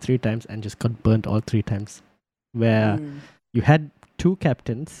 seasons 3 times and just got burnt all 3 times. Where you had 2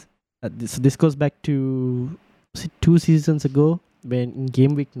 captains. This goes back to 2 seasons ago when in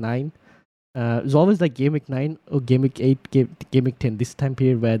Gameweek 9. It was always like Gameweek 9 or Gameweek 8, Gameweek 10, this time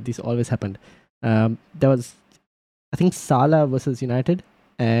period where this always happened. There was, I think, Salah versus United,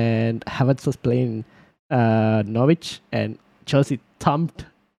 and Havertz was playing Norwich, and Chelsea thumped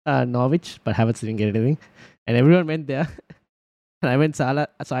Norwich, but Havertz didn't get anything. And everyone went there, and I went Salah,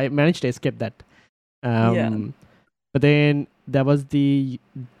 so I managed to escape that. But then there was the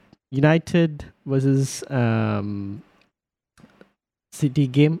United versus City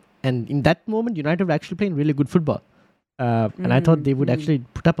game. And in that moment, United were actually playing really good football. And I thought they would actually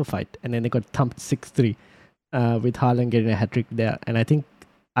put up a fight. And then they got thumped 6-3 with Haaland getting a hat-trick there. And I think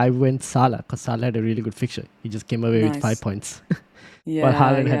I went Salah because Salah had a really good fixture. He just came away with 5 points. While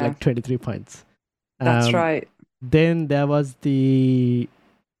Haaland had like 23 points. That's right. Then there was the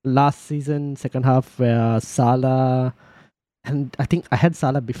last season, second half, where Salah... And I think I had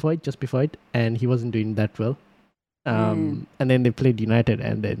Salah just before it, and he wasn't doing that well. And then they played United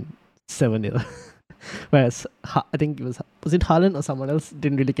and then 7-0. Whereas I think was it Haaland or someone else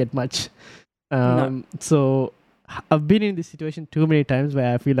didn't really get much. No. So I've been in this situation too many times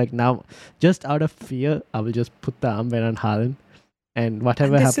where I feel like now, just out of fear, I will just put the armband on Haaland, and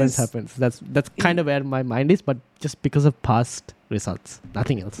whatever happens. That's kind of where my mind is, but just because of past results,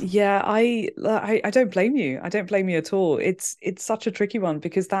 nothing else. Yeah, I don't blame you. I don't blame you at all. It's such a tricky one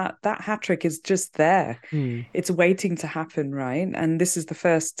because that hat trick is just there. It's waiting to happen, right? And this is the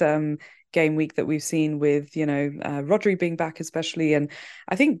first game week that we've seen with, you know, Rodri being back especially, and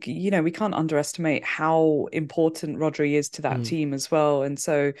I think, you know, we can't underestimate how important Rodri is to that team as well. And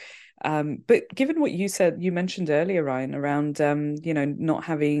so but given what you mentioned earlier, Ryan, around you know, not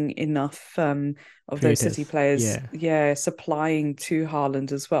having enough of those City players supplying to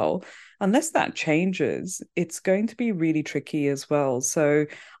Haaland as well, unless that changes, it's going to be really tricky as well. So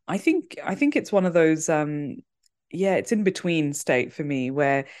I think it's one of those it's in between state for me,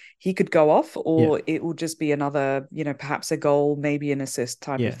 where he could go off, or it will just be another, you know, perhaps a goal, maybe an assist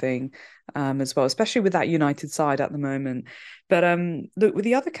type of thing as well, especially with that United side at the moment. But look, with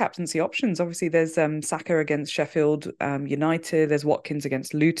the other captaincy options, obviously there's Saka against Sheffield United, there's Watkins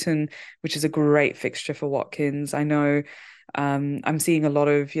against Luton, which is a great fixture for Watkins. I know I'm seeing a lot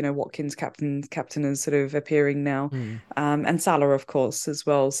of, you know, Watkins captainers sort of appearing now, and Salah, of course, as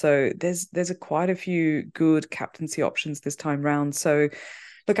well. So there's quite a few good captaincy options this time round. So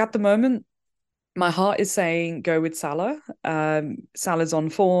look, at the moment, my heart is saying go with Salah. Salah's on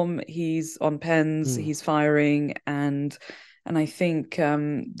form, he's on pens, he's firing, and I think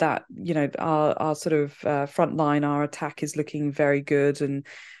that, you know, our sort of front line, our attack is looking very good.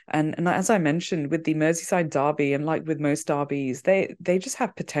 And as I mentioned, with the Merseyside derby, and like with most derbies, they just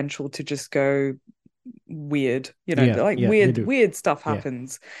have potential to just go weird, you know, weird stuff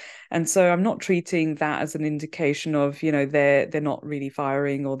happens. And so I'm not treating that as an indication of, you know, they're not really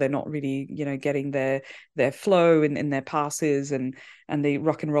firing, or they're not really, you know, getting their flow in their passes and the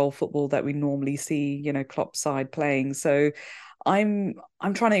rock and roll football that we normally see, you know, Klopp's side playing. So I'm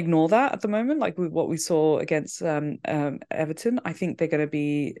trying to ignore that at the moment, like with what we saw against Everton. I think they're going to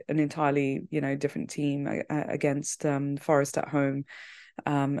be an entirely, you know, different team against Forest at home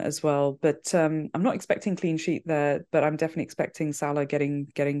as well. But I'm not expecting clean sheet there, but I'm definitely expecting Salah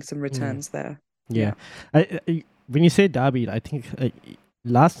getting some returns there. Yeah. When you say derby, I think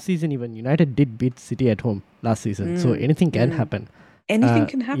last season even United did beat City at home last season, so anything can happen. Anything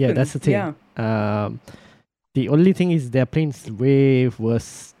can happen. Yeah, that's the thing. Yeah. The only thing is they're playing way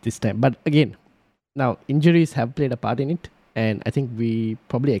worse this time. But again, now injuries have played a part in it, and I think we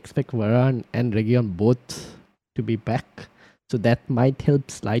probably expect Varane and Reguilon both to be back. So that might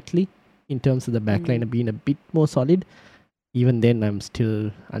help slightly in terms of the backline being a bit more solid. Even then, I'm still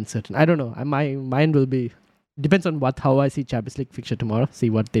uncertain. I don't know. My mind will be... Depends on how I see Champions League fixture tomorrow. See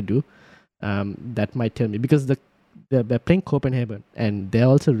what they do. That might tell me. Because they're playing Copenhagen, and they're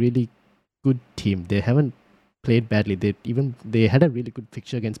also a really good team. They haven't played badly. They had a really good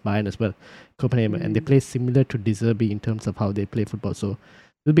fixture against Bayern as well, Copenhagen, and they play similar to De Zerbi in terms of how they play football. So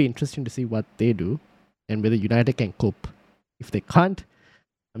it'll be interesting to see what they do and whether United can cope. If they can't,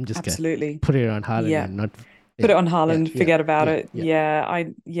 I'm just going to put it on Haaland and not Put it on Haaland, yeah, forget about yeah,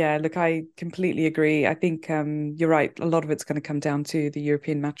 it. yeah, Look, I completely agree. I think you're right. A lot of it's going to come down to the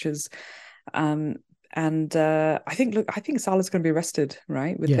European matches. Um, and I think Salah's going to be rested,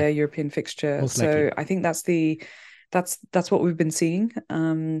 right, with yeah, their European fixture. most likely. So I think that's what we've been seeing.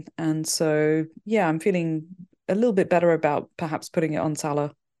 And so yeah, I'm feeling a little bit better about perhaps putting it on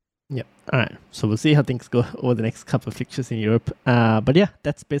Salah. Yeah. All right. So we'll see how things go over the next couple of fixtures in Europe. But yeah,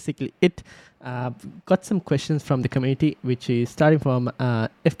 that's basically it. Got some questions from the community, which is starting from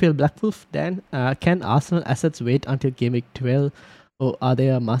FPL Black Wolf. Dan, can Arsenal assets wait until Game Week 12, or are they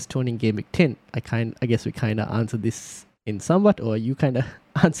a must-own in Game Week 10? I guess we kind of answered this in somewhat, or you kind of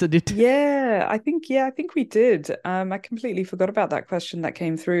answered it. I think we did. I completely forgot about that question that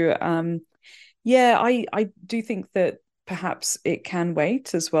came through. I do think that perhaps it can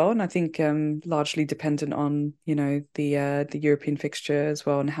wait as well, and I think largely dependent on the European fixture as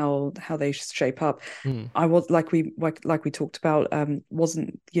well and how they shape up. I was like we talked about,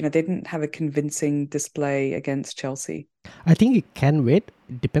 wasn't they didn't have a convincing display against Chelsea. I think it can wait.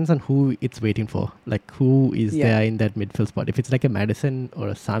 It depends on who it's waiting for. Like who is Yeah. there in that midfield spot. If it's like a Madison or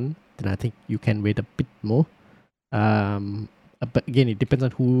a Son, then I think you can wait a bit more. But again, it depends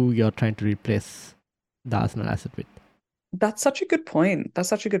on who you're trying to replace the Arsenal asset with. That's such a good point.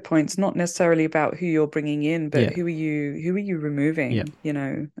 It's not necessarily about who you're bringing in, but Yeah. who are you removing?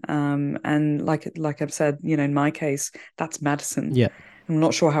 Yeah. And like I've said, in my case, that's Madison. Yeah. I'm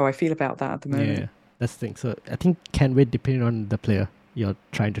not sure how I feel about that at the moment. Yeah, that's the thing. So I think can wait depending on the player you're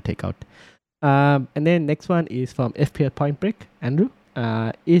trying to take out. And then next one is from FPL Point Break, Andrew.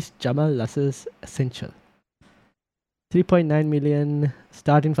 Is Jamal Lascelles essential? 3.9 million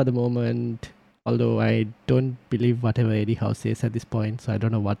starting for the moment. Although I don't believe whatever Eddie Howe says at this point, so I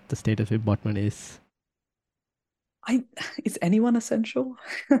don't know what the status with Botman is. Is anyone essential?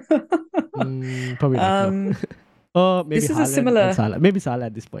 Probably not. No. Or maybe this is a Haaland similar. and Salah. Maybe Salah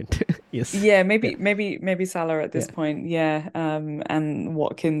at this point. Yes. Yeah, maybe Salah at this point. Yeah. And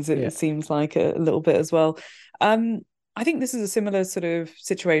Watkins, it seems like a little bit as well. I think this is a similar sort of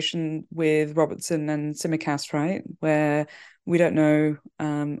situation with Robertson and Simicast, right? Where we don't know.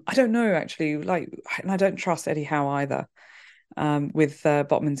 I don't know actually. And I don't trust Eddie Howe either. With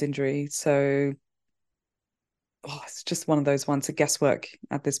Botman's injury, so it's just one of those ones, a guesswork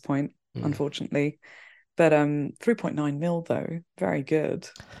at this point, unfortunately. But 3.9 mil though, very good.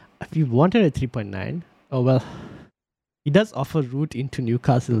 If you wanted a 3.9, oh well, he does offer route into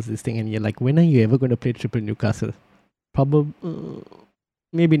Newcastle's this thing, and you're like, when are you ever going to play triple Newcastle? Probably,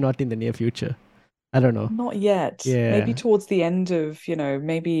 maybe not in the near future. I don't know. Not yet. Yeah. Maybe towards the end of,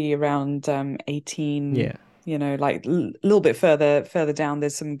 maybe around 18. Yeah. Like a little bit further down,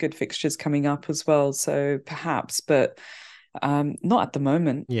 there's some good fixtures coming up as well. So perhaps, but not at the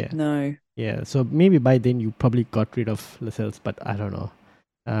moment. Yeah. No. Yeah. So maybe by then you probably got rid of Lascelles, but I don't know.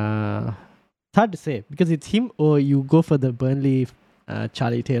 It's hard to say because it's him or you go for the Burnley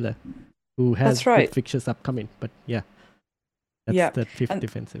Charlie Taylor, who has good fixtures upcoming. But yeah, that's the fifth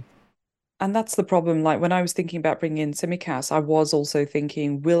defensive. And that's the problem. Like when I was thinking about bringing in Simicast, I was also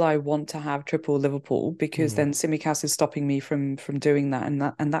thinking, will I want to have triple Liverpool? Because then Simicast is stopping me from doing that,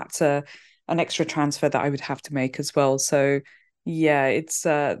 and that's an extra transfer that I would have to make as well. So yeah, it's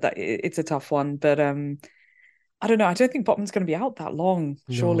a tough one, but I don't know. I don't think Botman's going to be out that long.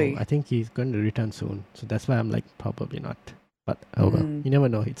 Surely, no, I think he's going to return soon. So that's why I'm like probably not. But well, you never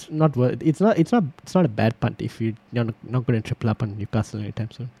know. It's not worth. It's not a bad punt if you're not going to triple up on Newcastle anytime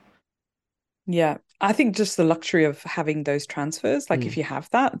soon. Yeah, I think just the luxury of having those transfers, like if you have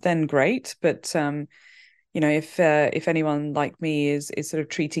that, then great. But if anyone like me is sort of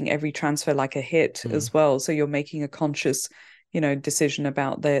treating every transfer like a hit as well, so you're making a conscious, decision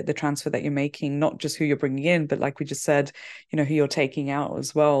about the transfer that you're making, not just who you're bringing in, but like we just said, who you're taking out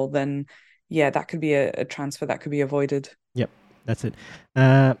as well. Then yeah, that could be a transfer that could be avoided. Yep, that's it.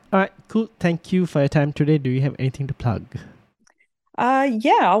 All right, cool. Thank you for your time today. Do you have anything to plug?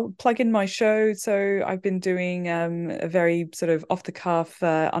 I'll plug in my show. So I've been doing a very sort of off the cuff,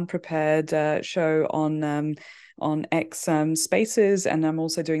 unprepared show on X Spaces, and I'm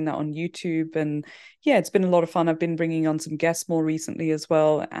also doing that on YouTube. And yeah, it's been a lot of fun. I've been bringing on some guests more recently as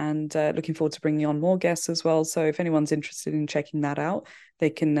well, and looking forward to bringing on more guests as well. So if anyone's interested in checking that out, they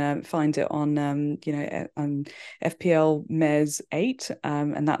can find it on FPL Mes 8,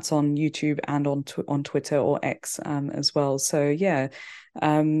 and that's on YouTube and on Twitter or X as well. So yeah,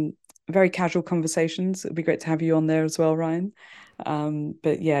 very casual conversations. It'd be great to have you on there as well, Ryan.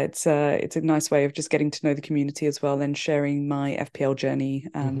 But yeah, it's a nice way of just getting to know the community as well and sharing my FPL journey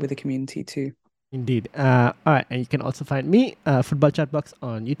with the community too. Indeed. All right, and you can also find me, Football Chatbox,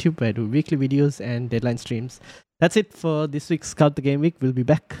 on YouTube, where I do weekly videos and deadline streams. That's it for this week's Scout the Game Week. We'll be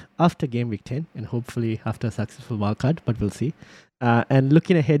back after Game Week 10 and hopefully after a successful wildcard, but we'll see. And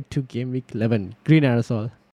looking ahead to Game Week 11, green aerosol.